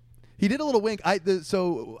 He did a little wink.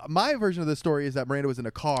 So my version of the story is that Miranda was in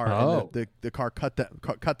a car, and the car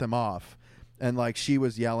cut them off, and like she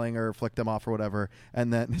was yelling or flicked them off or whatever.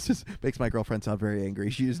 And then this just makes my girlfriend sound very angry.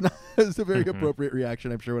 She's not. It's a very appropriate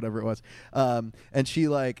reaction, I'm sure, whatever it was. And he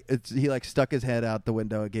stuck his head out the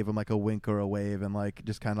window and gave him like a wink or a wave, and like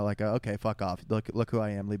just kind of like okay, fuck off. Look who I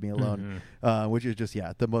am. Leave me alone. Which is just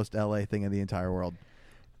the most LA thing in the entire world.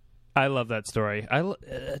 I love that story.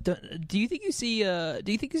 Do you think you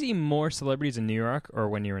see more celebrities in New York or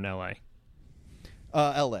when you're in LA?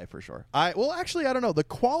 LA for sure. I don't know. The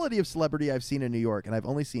quality of celebrity I've seen in New York, and I've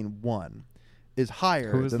only seen one, is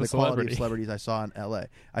higher than the quality of celebrities I saw in LA.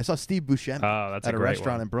 I saw Steve Buscemi at a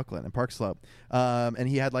restaurant in Brooklyn, in Park Slope. And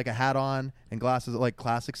he had like a hat on and glasses, like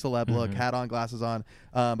classic celeb look, hat on, glasses on.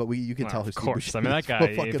 But you can tell who Steve Buscemi is. I mean, that guy,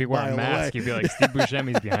 if he wore a mask, you'd be like, Steve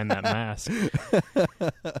Buscemi's behind that mask.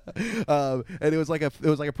 And it was like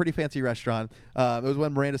a pretty fancy restaurant. It was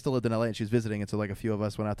when Miranda still lived in LA and she was visiting, and so like a few of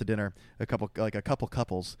us went out to dinner, a couple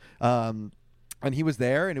couples. And he was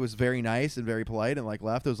there, and it was very nice and very polite, and like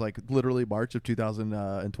left. It was like literally March of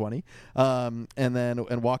 2020,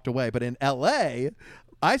 and walked away. But in LA,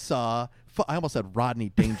 I almost said Rodney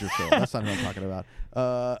Dangerfield. That's not who I'm talking about.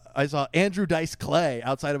 I saw Andrew Dice Clay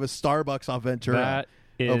outside of a Starbucks off Ventura. That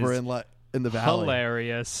is over in the valley.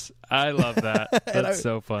 Hilarious. I love that. That's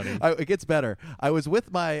so funny. It gets better. I was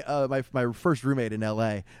with my my first roommate in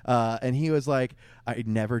LA, and he was like, "I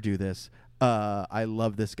never do this. I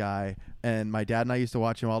love this guy, and my dad and I used to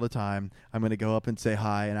watch him all the time. I'm going to go up and say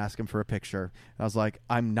hi and ask him for a picture." And I was like,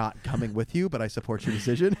 "I'm not coming with you, but I support your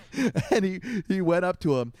decision." And he went up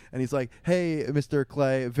to him, and he's like, "Hey, Mr.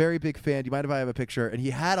 Clay, very big fan. Do you mind if I have a picture?" And he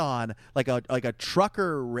had on like a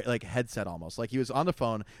trucker like headset almost. Like he was on the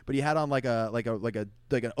phone, but he had on like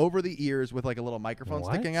an over the ears with like a little microphone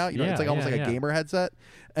sticking out. It's like almost like a gamer headset.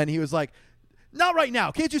 And he was like, "Not right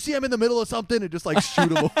now. Can't you see I'm in the middle of something?" And just like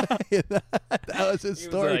shoot him away. That was his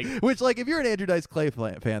story. Which, like, if you're an Andrew Dice Clay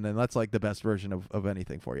fan, then that's like the best version of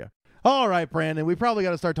anything for you. All right, Brandon, we probably got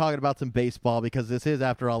to start talking about some baseball because this is,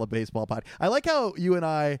 after all, a baseball pod. I like how you and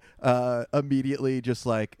I immediately just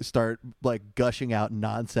like start like gushing out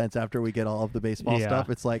nonsense after we get all of the baseball stuff.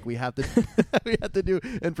 It's like we have to do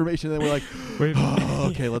information, and then we're like,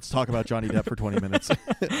 okay, let's talk about Johnny Depp for 20 minutes.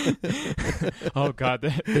 Oh God,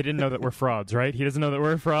 they didn't know that we're frauds, right? He doesn't know that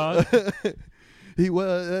we're frauds. He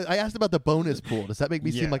was. I asked about the bonus pool. Does that make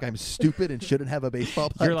me seem like I'm stupid and shouldn't have a baseball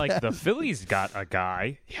podcast? You're like, the Phillies got a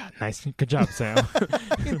guy. Yeah, nice, good job, Sam.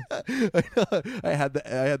 I had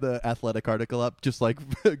the Athletic article up, just like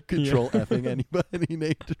control effing any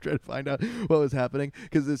name to try to find out what was happening,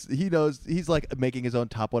 because he knows he's like making his own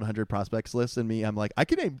top 100 prospects list, and me, I'm like, I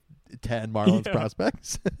can name 10 Marlins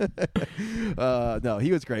prospects. No,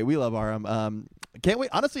 he was great. We love Aram. Can't wait.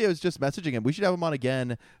 Honestly, I was just messaging him. We should have him on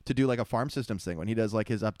again to do like a farm systems thing when he does like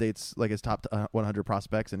his updates, like his top 100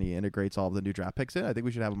 prospects, and he integrates all of the new draft picks in. I think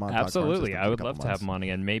we should have him on. Absolutely, I would love to have him on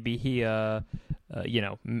again. Maybe he, eventually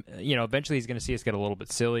he's going to see us get a little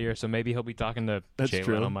bit sillier, so maybe he'll be talking to Jay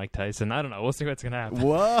Leno, Mike Tyson. I don't know. We'll see what's going to happen.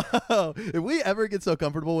 Whoa! If we ever get so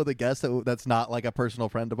comfortable with a guest that's not like a personal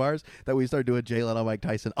friend of ours that we start doing Jay Leno, Mike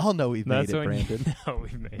Tyson, I'll know we've made it, Brandon.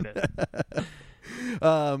 We've made it.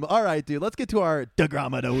 All right, dude. Let's get to our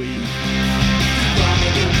DeGrom of the week.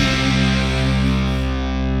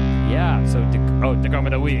 Yeah. So, DeGrom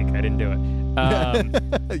of the week. I didn't do it.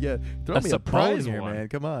 Yeah. Throw me surprise here, man.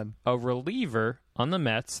 Come on. A reliever on the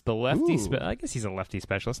Mets. The lefty. I guess he's a lefty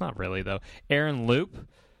specialist. Not really though. Aaron Loop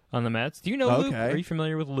on the Mets. Do you know Loop? Are you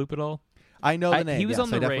familiar with Loop at all? I know the name. He was on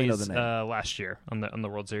the Rays the last year on the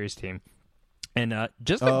World Series team. And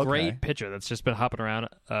just a great pitcher that's just been hopping around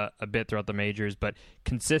a bit throughout the majors, but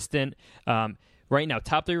consistent. Right now,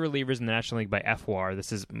 top 3 relievers in the National League by FWAR.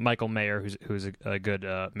 This is Michael Mayer, who's a good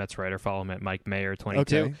Mets writer. Follow him at Mike Mayer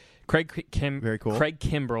 22. Okay. Very cool. Craig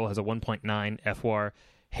Kimbrell has a 1.9 FWAR.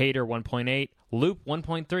 Hayter 1.8. Loop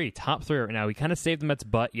 1.3. Top 3 right now. He kind of saved the Mets'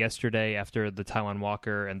 butt yesterday after the Taijuan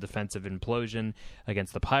Walker and defensive implosion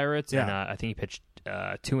against the Pirates. Yeah. And I think he pitched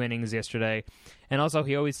 2 innings yesterday. And also,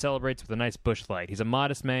 he always celebrates with a nice Busch Light. He's a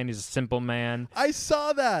modest man. He's a simple man. I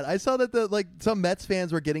saw that some Mets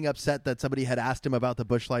fans were getting upset that somebody had asked him about the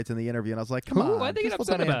Busch Lights in the interview, and I was like, "Come on, why they get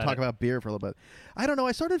upset about talk about beer for a little bit." I don't know.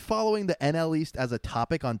 I started following the NL East as a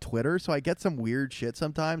topic on Twitter, so I get some weird shit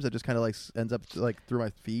sometimes that just kind of like ends up like through my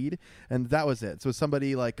feed, and that was it. So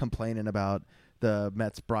somebody like complaining about the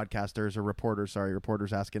Mets broadcasters or reporters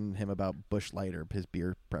asking him about Busch Light or his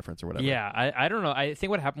beer preference or whatever. Yeah, I don't know. I think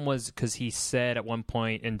what happened was because he said at one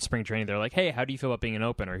point in spring training, they're like, "Hey, how do you feel about being an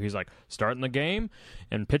opener?" He's like, "Starting the game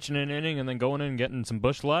and pitching an inning and then going in and getting some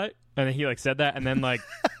Busch Light." And then he like said that, and then like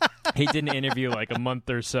he did an interview like a month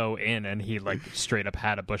or so in, and he like straight up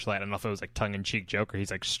had a Busch Light. I don't know if it was like tongue in cheek joke or he's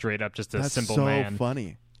like straight up just a simple man. That's so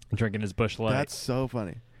funny. Drinking his Busch Light. That's so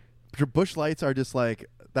funny. Busch Lights are just like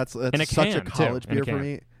that's such a college beer for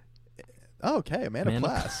me. Oh, okay, man of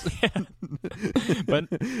class. But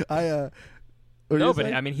but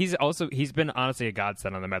I mean, he's been honestly a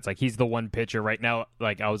godsend on the Mets. Like he's the one pitcher right now.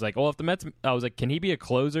 Like I was like, if the Mets, I was like, can he be a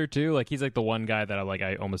closer too? Like he's like the one guy that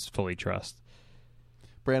I almost fully trust.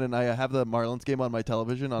 Brandon, I have the Marlins game on my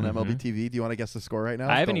television on MLB TV. Do you want to guess the score right now?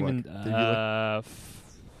 I haven't even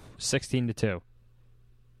 16-2.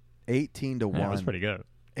 18-1. That was pretty good.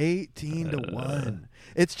 18-1.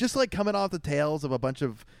 It's just like coming off the tails of a bunch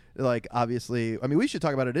of like obviously. I mean, we should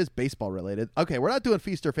talk about it. It is baseball related. Okay, we're not doing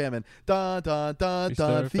feast or famine. Dun dun dun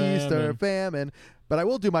dun. Feast or famine. But I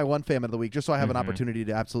will do my one famine of the week just so I have an opportunity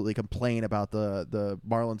to absolutely complain about the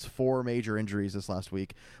Marlins' 4 major injuries this last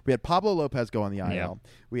week. We had Pablo Lopez go on the IL. Yep.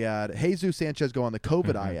 We had Jesus Sanchez go on the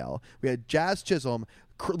COVID IL. We had Jazz Chisholm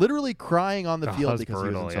literally crying on the field because he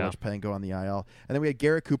was in so much pain go on the IL. And then we had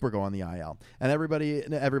Garrett Cooper go on the IL. And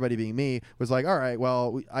everybody being me was like, all right,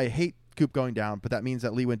 well, I hate Coop going down, but that means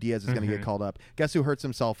that Lewin Diaz is going to get called up. Guess who hurts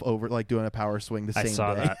himself over like doing a power swing the same day? I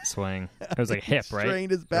saw that swing. It was like hip, right?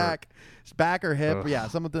 Strained his back. His back or hip. Ugh. Yeah,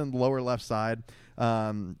 something lower left side.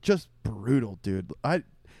 Just brutal, dude. I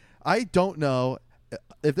don't know.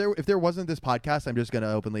 If there wasn't this podcast, I'm just going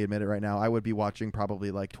to openly admit it right now, I would be watching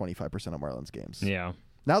probably like 25% of Marlins games. Yeah.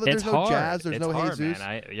 Now that there's no Jazz, there's no Jesus.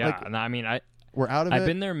 Man. We're out of it. I've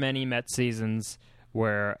been there many Mets seasons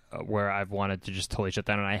where I've wanted to just totally shut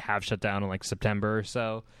down, and I have shut down in like September or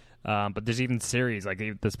so. But there's even series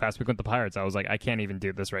like this past week with the Pirates. I was like, I can't even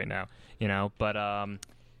do this right now, you know. But I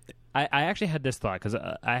actually had this thought because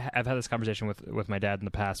I've had this conversation with my dad in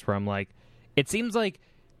the past where I'm like, it seems like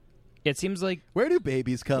where do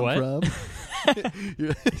babies come from?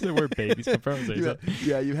 Where babies come from? You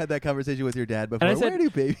had that conversation with your dad before. I said,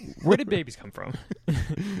 where did babies come from?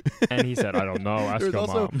 And he said, I don't know. Ask your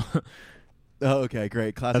mom. Oh, okay,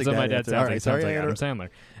 great. Classic. That's what my dad sounds like. Sorry, Adam Sandler.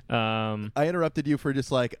 I interrupted you for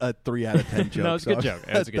just like a 3 out of 10 joke. No, it's a good joke.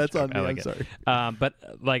 That's on me. I'm sorry. But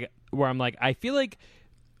like where I'm like, I feel like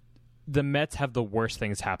the Mets have the worst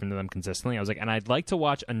things happen to them consistently. I was like, and I'd like to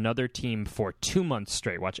watch another team for 2 months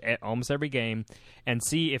straight, watch almost every game, and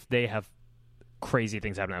see if they have crazy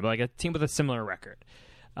things happen to them. Like a team with a similar record.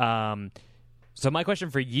 So my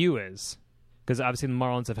question for you is, because obviously the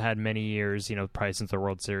Marlins have had many years, you know, probably since the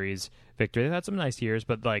World Series victory, they've had some nice years,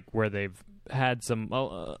 but like where they've had some,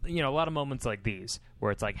 you know, a lot of moments like these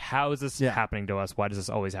where it's like, how is this happening to us? Why does this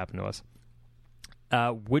always happen to us?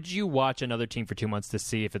 Would you watch another team for 2 months to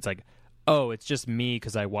see if it's like, oh, it's just me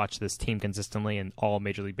because I watch this team consistently and all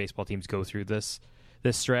Major League Baseball teams go through this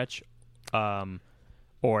stretch?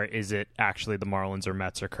 or is it actually the Marlins or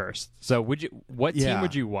Mets are cursed? So what team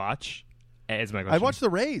would you watch? Is my question. I watch the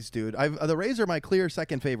Rays, dude. The Rays are my clear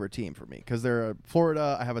second favorite team for me because they're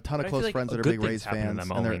Florida. I have a ton of close friends that are big Rays fans,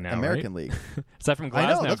 and they're now, American right? League. Aside from I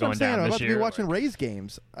know, Glasnow that's what going I'm saying. down I'm this about to year, be watching Rays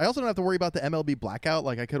games. I also don't have to worry about the MLB blackout.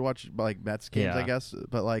 Like I could watch like Mets games, I guess.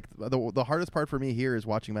 But like the hardest part for me here is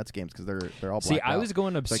watching Mets games because they're all blacked out. I was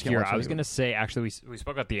going obscure. I was going to say actually we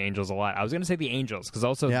spoke about the Angels a lot. I was going to say the Angels because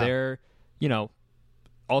also they're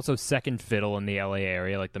also second fiddle in the LA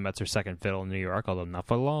area, like the Mets are second fiddle in New York, although not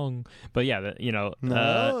for long. But yeah,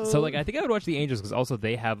 so like I think I would watch the Angels because also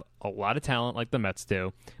they have a lot of talent like the Mets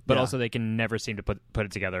do, but also they can never seem to put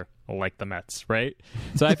it together like the Mets, right?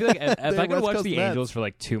 So I feel like if I could watch the Angels for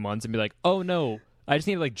like 2 months and be like, oh no, I just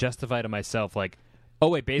need to like justify to myself like, oh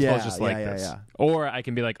wait, baseball's just like this. Or I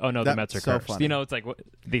can be like, oh no, the Mets are cursed. Funny. It's like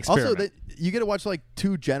the experiment. Also, you get to watch like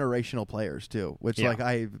 2 generational players too, which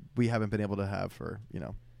we haven't been able to have for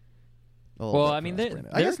Well, I mean, they're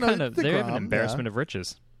an embarrassment of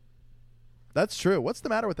riches. That's true. What's the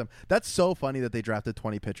matter with them? That's so funny that they drafted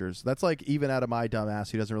 20 pitchers. That's like even out of my dumb ass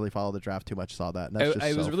who doesn't really follow the draft too much saw that. And that's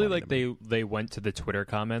it was really like they went to the Twitter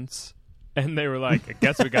comments and they were like, I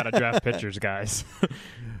guess we got to draft pitchers, guys.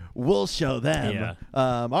 We'll show them. Yeah.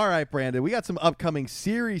 All right, Brandon. We got some upcoming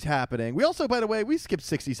series happening. We also, by the way, we skipped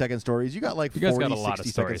 60-second stories. You got like 40, 60-second stories. You guys got a lot of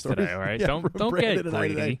stories today, all right? Don't get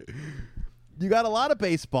greedy. You got a lot of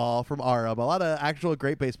baseball from Aram, a lot of actual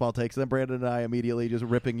great baseball takes, and then Brandon and I immediately just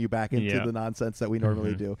ripping you back into the nonsense that we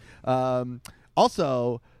normally do.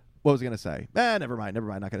 Also, what was I going to say? Never mind. Not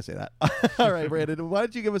going to say that. All right, Brandon, why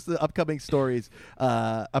don't you give us the upcoming stories,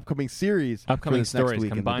 upcoming series, upcoming stories,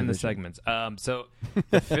 combine the segments. So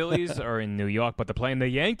the Phillies are in New York, but they're playing the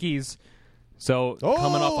Yankees. So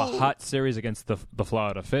coming off a hot series against the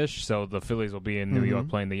Florida Fish, so the Phillies will be in New York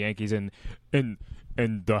playing the Yankees in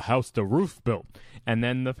the house the roof built, and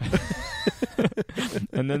then the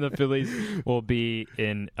Phillies will be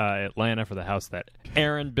in Atlanta for the house that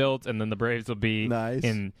Aram built, and then the Braves will be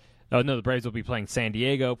the Braves will be playing San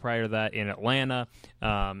Diego prior to that in Atlanta.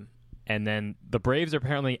 And then the Braves are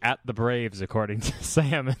apparently at the Braves, according to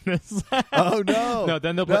Sam. In this. Oh no! No,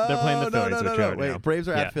 then they're playing the Phillies. No. Wait, Braves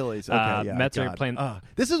are at Phillies. Okay, Mets are playing.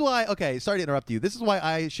 This is why. Okay, sorry to interrupt you. This is why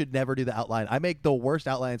I should never do the outline. I make the worst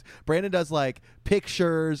outlines. Brandon does like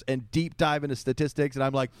pictures and deep dive into statistics, and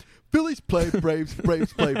I'm like, Phillies play Braves,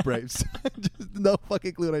 Braves play Braves. Just no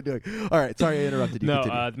fucking clue what I'm doing. All right, sorry I interrupted you. No,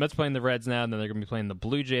 the Mets playing the Reds now, and then they're going to be playing the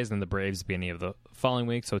Blue Jays and the Braves beginning of the following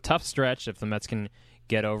week. So tough stretch if the Mets can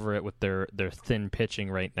get over it with their thin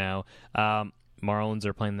pitching right now. Marlins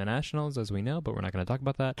are playing the Nationals, as we know, but we're not going to talk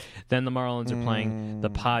about that. Then the Marlins are playing the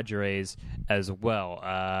Padres as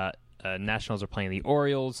well. Nationals are playing the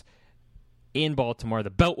Orioles in Baltimore,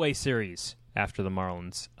 the Beltway Series after the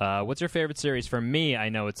Marlins. What's your favorite series? For me, I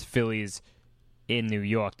know it's Phillies in New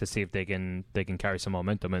York to see if they can carry some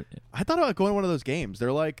momentum. I thought about going to one of those games.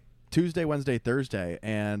 They're like Tuesday, Wednesday, Thursday,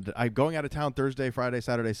 and I'm going out of town Thursday, Friday,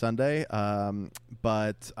 Saturday, Sunday.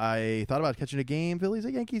 But I thought about catching a game. Phillies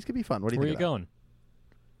at Yankees could be fun. What do you think? Where are you going?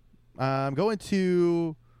 I'm going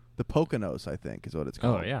to the Poconos, I think, is what it's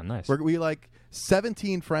called. Oh yeah, nice. We like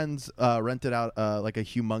 17 friends rented out like a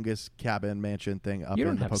humongous cabin mansion thing up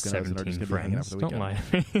in the Poconos, and are just going to be hanging out for the weekend. Don't lie.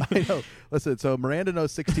 I know. Listen, so Miranda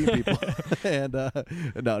knows 16 people, and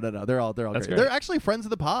no, they're all great. They're actually friends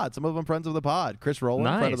of the pod. Some of them friends of the pod. Chris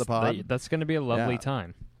Rowland, friend of the pod. That's going to be a lovely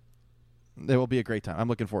time. It will be a great time. I'm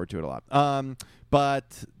looking forward to it a lot.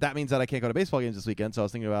 But that means that I can't go to baseball games this weekend. So I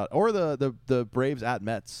was thinking about, or the Braves at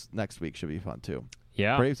Mets next week should be fun too.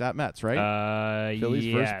 Yeah, Braves at Mets, right?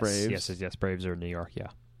 Phillies versus Braves. Yes. Braves are in New York. Yeah.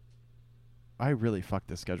 I really fucked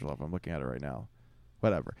this schedule up. I'm looking at it right now.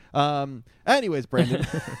 Whatever. Anyways, Brandon,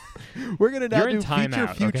 we're gonna now do feature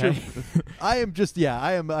future. Okay?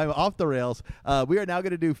 I'm off the rails. We are now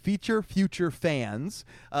gonna do feature future fans,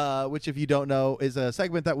 which, if you don't know, is a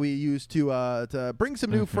segment that we use to bring some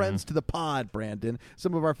new friends to the pod. Brandon,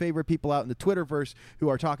 some of our favorite people out in the Twitterverse who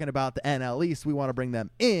are talking about the NL East. We want to bring them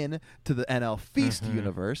in to the NL Feast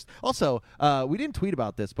universe. Also, we didn't tweet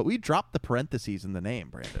about this, but we dropped the parentheses in the name,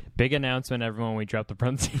 Brandon. Big announcement, everyone. We dropped the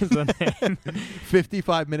parentheses in the name.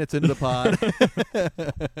 55 minutes into the pod.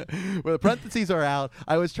 Well, the parentheses are out.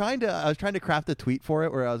 I was trying to craft a tweet for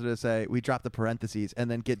it where I was going to say we dropped the parentheses and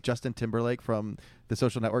then get Justin Timberlake from The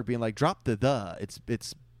Social Network being like, drop the.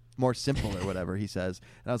 It's more simple or whatever he says.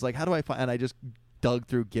 And I was like, how do I find? And I just dug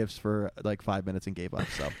through GIFs for like 5 minutes and gave up.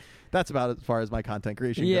 So that's about as far as my content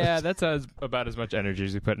creation goes. Yeah, that's about as much energy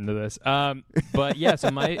as we put into this. But yeah, so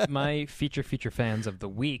my feature fans of the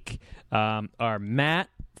week are Matt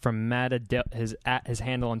from his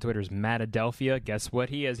handle on Twitter is Mattadelphia. Guess what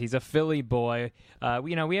he is? He's a Philly boy.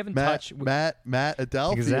 We haven't touched Matt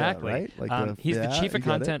Adelphia. Exactly. Right? Like he's the chief of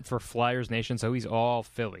content for Flyers Nation, so he's all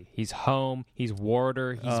Philly. He's home. He's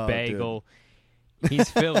Warder. He's Bagel. Dude.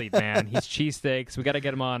 He's Philly, man. He's cheesesteaks. We got to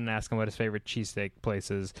get him on and ask him what his favorite cheesesteak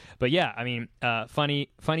place is. But yeah, I mean, funny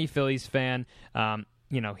Phillies fan.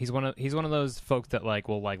 He's one of those folks that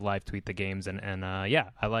will live tweet the games and yeah,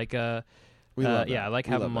 I like. I like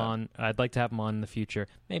having him on. I'd like to have him on in the future.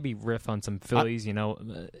 Maybe riff on some Phillies.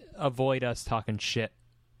 Avoid us talking shit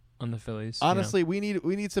on the Phillies. Honestly, we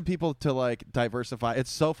need some people to diversify.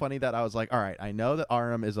 It's so funny that I was like, all right, I know that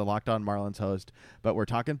Aram is a Locked On Marlins host, but we're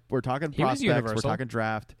talking prospects, we're talking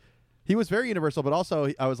draft. He was very universal, but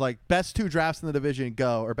also I was like, best 2 drafts in the division,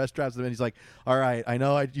 go, or best drafts in the division. He's like, all right, I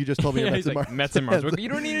know you just told me Mets and Marlins. You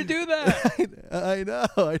don't need to do that. I know.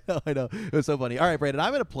 It was so funny. All right, Brandon,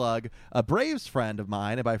 I'm going to plug a Braves friend of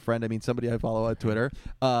mine, and by friend I mean somebody I follow on Twitter,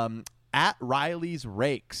 at Riley's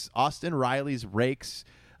Rakes, Austin Riley's Rakes.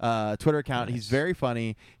 Twitter account. Nice. He's very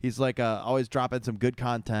funny. He's always dropping some good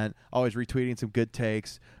content, always retweeting some good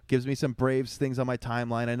takes, gives me some Braves things on my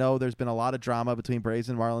timeline. I know there's been a lot of drama between Braves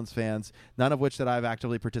and Marlins fans, none of which that I've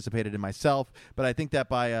actively participated in myself, but I think that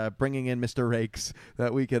by bringing in Mr. Rakes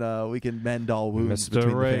that we can mend all wounds Mr.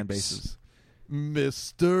 between Rakes. the fan bases.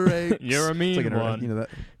 Mr. Rakes. You're a mean one. That.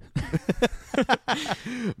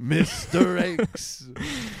 Mr. Rakes.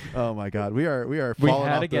 Oh my God, we are. We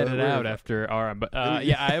had to get it out after Aram, but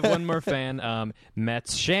yeah, I have one more fan,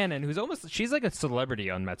 Mets Shannon, she's like a celebrity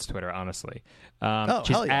on Mets Twitter. Honestly,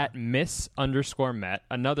 she's at Miss_Met.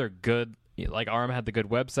 Another good, Aram had the good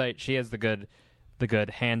website. She has the good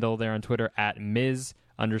handle there on Twitter at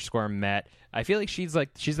Ms_Met. I feel like she's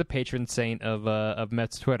the patron saint of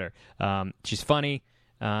Mets Twitter. She's funny.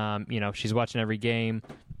 She's watching every game.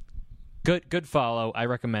 Good follow. I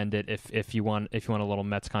recommend it if you want a little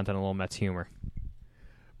Mets content, a little Mets humor.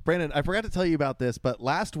 Brandon, I forgot to tell you about this, but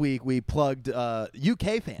last week we plugged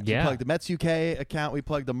UK fans. Yeah. We plugged the Mets UK account. We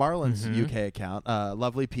plugged the Marlins UK account.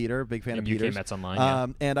 Lovely Peter, big fan of Peter's. UK Mets Online, yeah.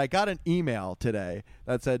 And I got an email today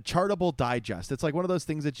that said Chartable Digest. It's like one of those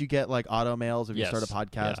things that you get auto mails if you start a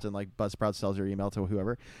podcast and Buzzsprout sells your email to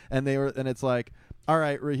whoever. And it's like, all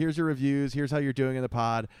right, here's your reviews. Here's how you're doing in the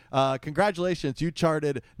pod. Congratulations, you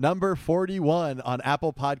charted number 41 on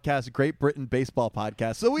Apple Podcasts Great Britain Baseball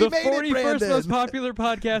Podcast. So we made it, Brandon. The 41st most popular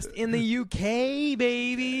podcast in the UK,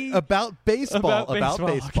 baby. About baseball.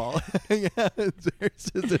 Yeah, it's very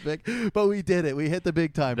specific. But we did it. We hit the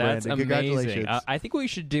big time, That's Brandon. Amazing. Congratulations. I think we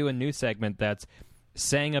should do a new segment that's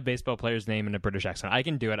saying a baseball player's name in a British accent. I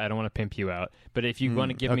can do it. I don't want to pimp you out. But if you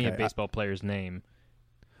want to give me a baseball player's name.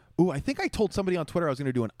 Ooh, I think I told somebody on Twitter I was going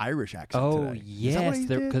to do an Irish accent today. Oh, yes,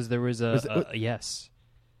 because there was yes.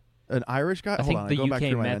 An Irish guy? I think the going UK back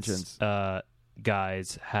through my Mets mentions.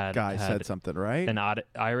 guys had said something, right? An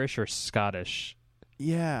Irish or Scottish.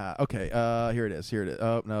 Yeah, okay. Here it is.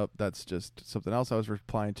 Oh, no, that's just something else I was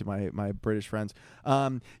replying to my British friends.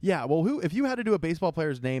 Yeah, well, if you had to do a baseball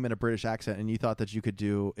player's name in a British accent and you thought that you could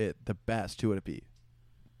do it the best, who would it be?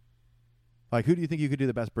 Who do you think you could do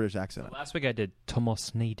the best British accent? Last week I did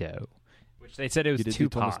Tomas Nido, which they said it was too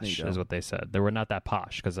posh, is what they said. They were not that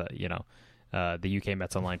posh because, the UK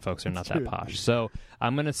Mets Online folks are not that posh. So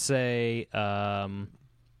I'm going to say Alec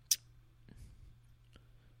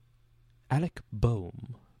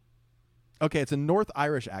Bohm. Okay, it's a North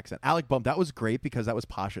Irish accent. Alec Bohm. That was great because that was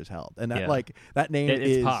posh as hell. And that that name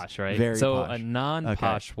is posh, right? Very so posh. A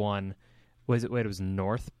non-posh one was it? Wait, it was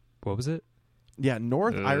North. What was it? Yeah,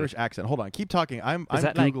 North Irish accent. Hold on, keep talking. I'm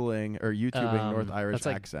Googling or YouTubing North Irish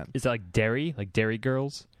accent. Is that like Derry? Like Derry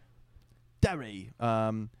girls? Derry.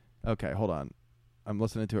 Okay, hold on. I'm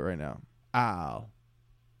listening to it right now. Ow.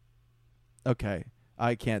 Okay,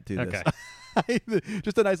 I can't do this. Okay.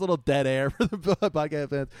 Just a nice little dead air for the podcast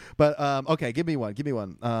fans. But okay, give me one.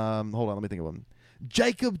 Hold on, let me think of one.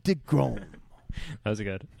 Jacob deGrom. That was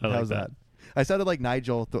good. How's that? I sounded like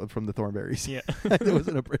Nigel from the Thornberrys. Yeah. It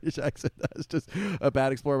wasn't a British accent. That was just a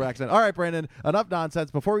bad Explorer accent. All right, Brandon, enough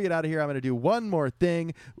nonsense. Before we get out of here, I'm going to do one more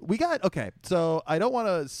thing. So I don't want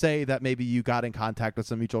to say that maybe you got in contact with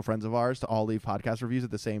some mutual friends of ours to all leave podcast reviews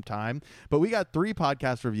at the same time, but we got 3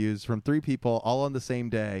 podcast reviews from 3 people all on the same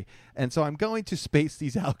day. And so I'm going to space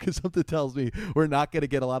these out because something tells me we're not going to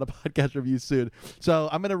get a lot of podcast reviews soon. So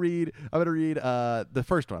I'm going to read the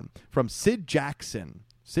first one from Sid Jackson.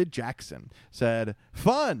 Sid Jackson said,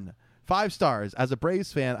 "Fun. 5 stars. As a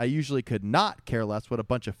Braves fan, I usually could not care less what a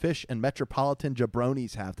bunch of fish and metropolitan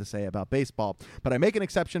jabronis have to say about baseball, but I make an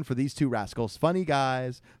exception for these 2 rascals. Funny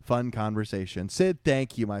guys, fun conversation. Sid,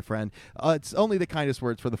 thank you, my friend. It's only the kindest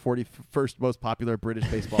words for the 41st most popular British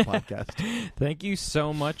baseball podcast. Thank you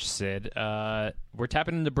so much, Sid. We're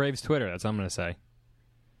tapping into Braves Twitter. That's what I'm going to say.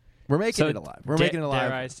 We're making it alive. We're making it alive.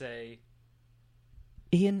 Dare I say,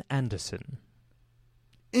 Ian Anderson.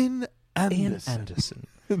 Ian Anderson.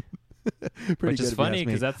 Which is funny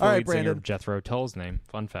because that's the lead singer of Jethro Tull's name.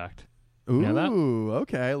 Fun fact. Ooh,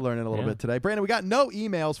 okay. Learning a little bit today. Brandon, we got no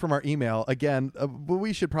emails from our email. Again,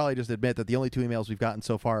 we should probably just admit that the only 2 emails we've gotten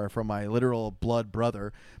so far are from my literal blood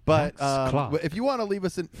brother. But if you want to leave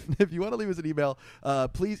us an email,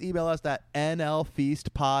 please email us at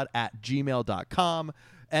nlfeastpod@gmail.com.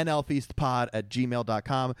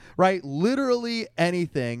 nlfeastpod@gmail.com. Right? Literally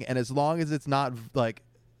anything, and as long as it's not like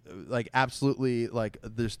absolutely like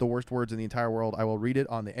there's the worst words in the entire world, I will read it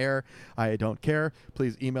on the air. I don't care.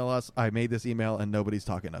 Please email us. I made this email and nobody's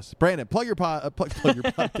talking to us. Brandon, plug your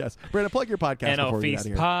podcast. Brandon, plug your podcast. NL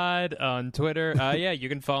Feast Pod on Twitter. Yeah, you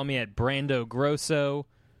can follow me at Brando Grosso.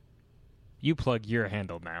 You plug your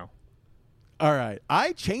handle now. All right.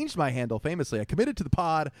 I changed my handle famously. I committed to the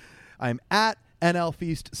pod. I'm at NL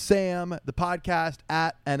Feast Sam. The podcast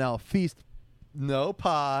at NL Feast. No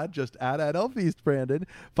pod, just at NL Feast, Brandon.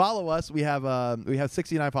 Follow us. We have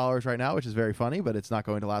 69 followers right now, which is very funny, but it's not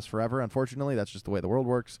going to last forever, unfortunately. That's just the way the world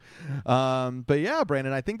works. But yeah,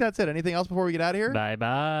 Brandon, I think that's it. Anything else before we get out of here?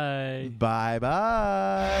 Bye-bye.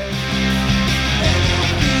 Bye-bye.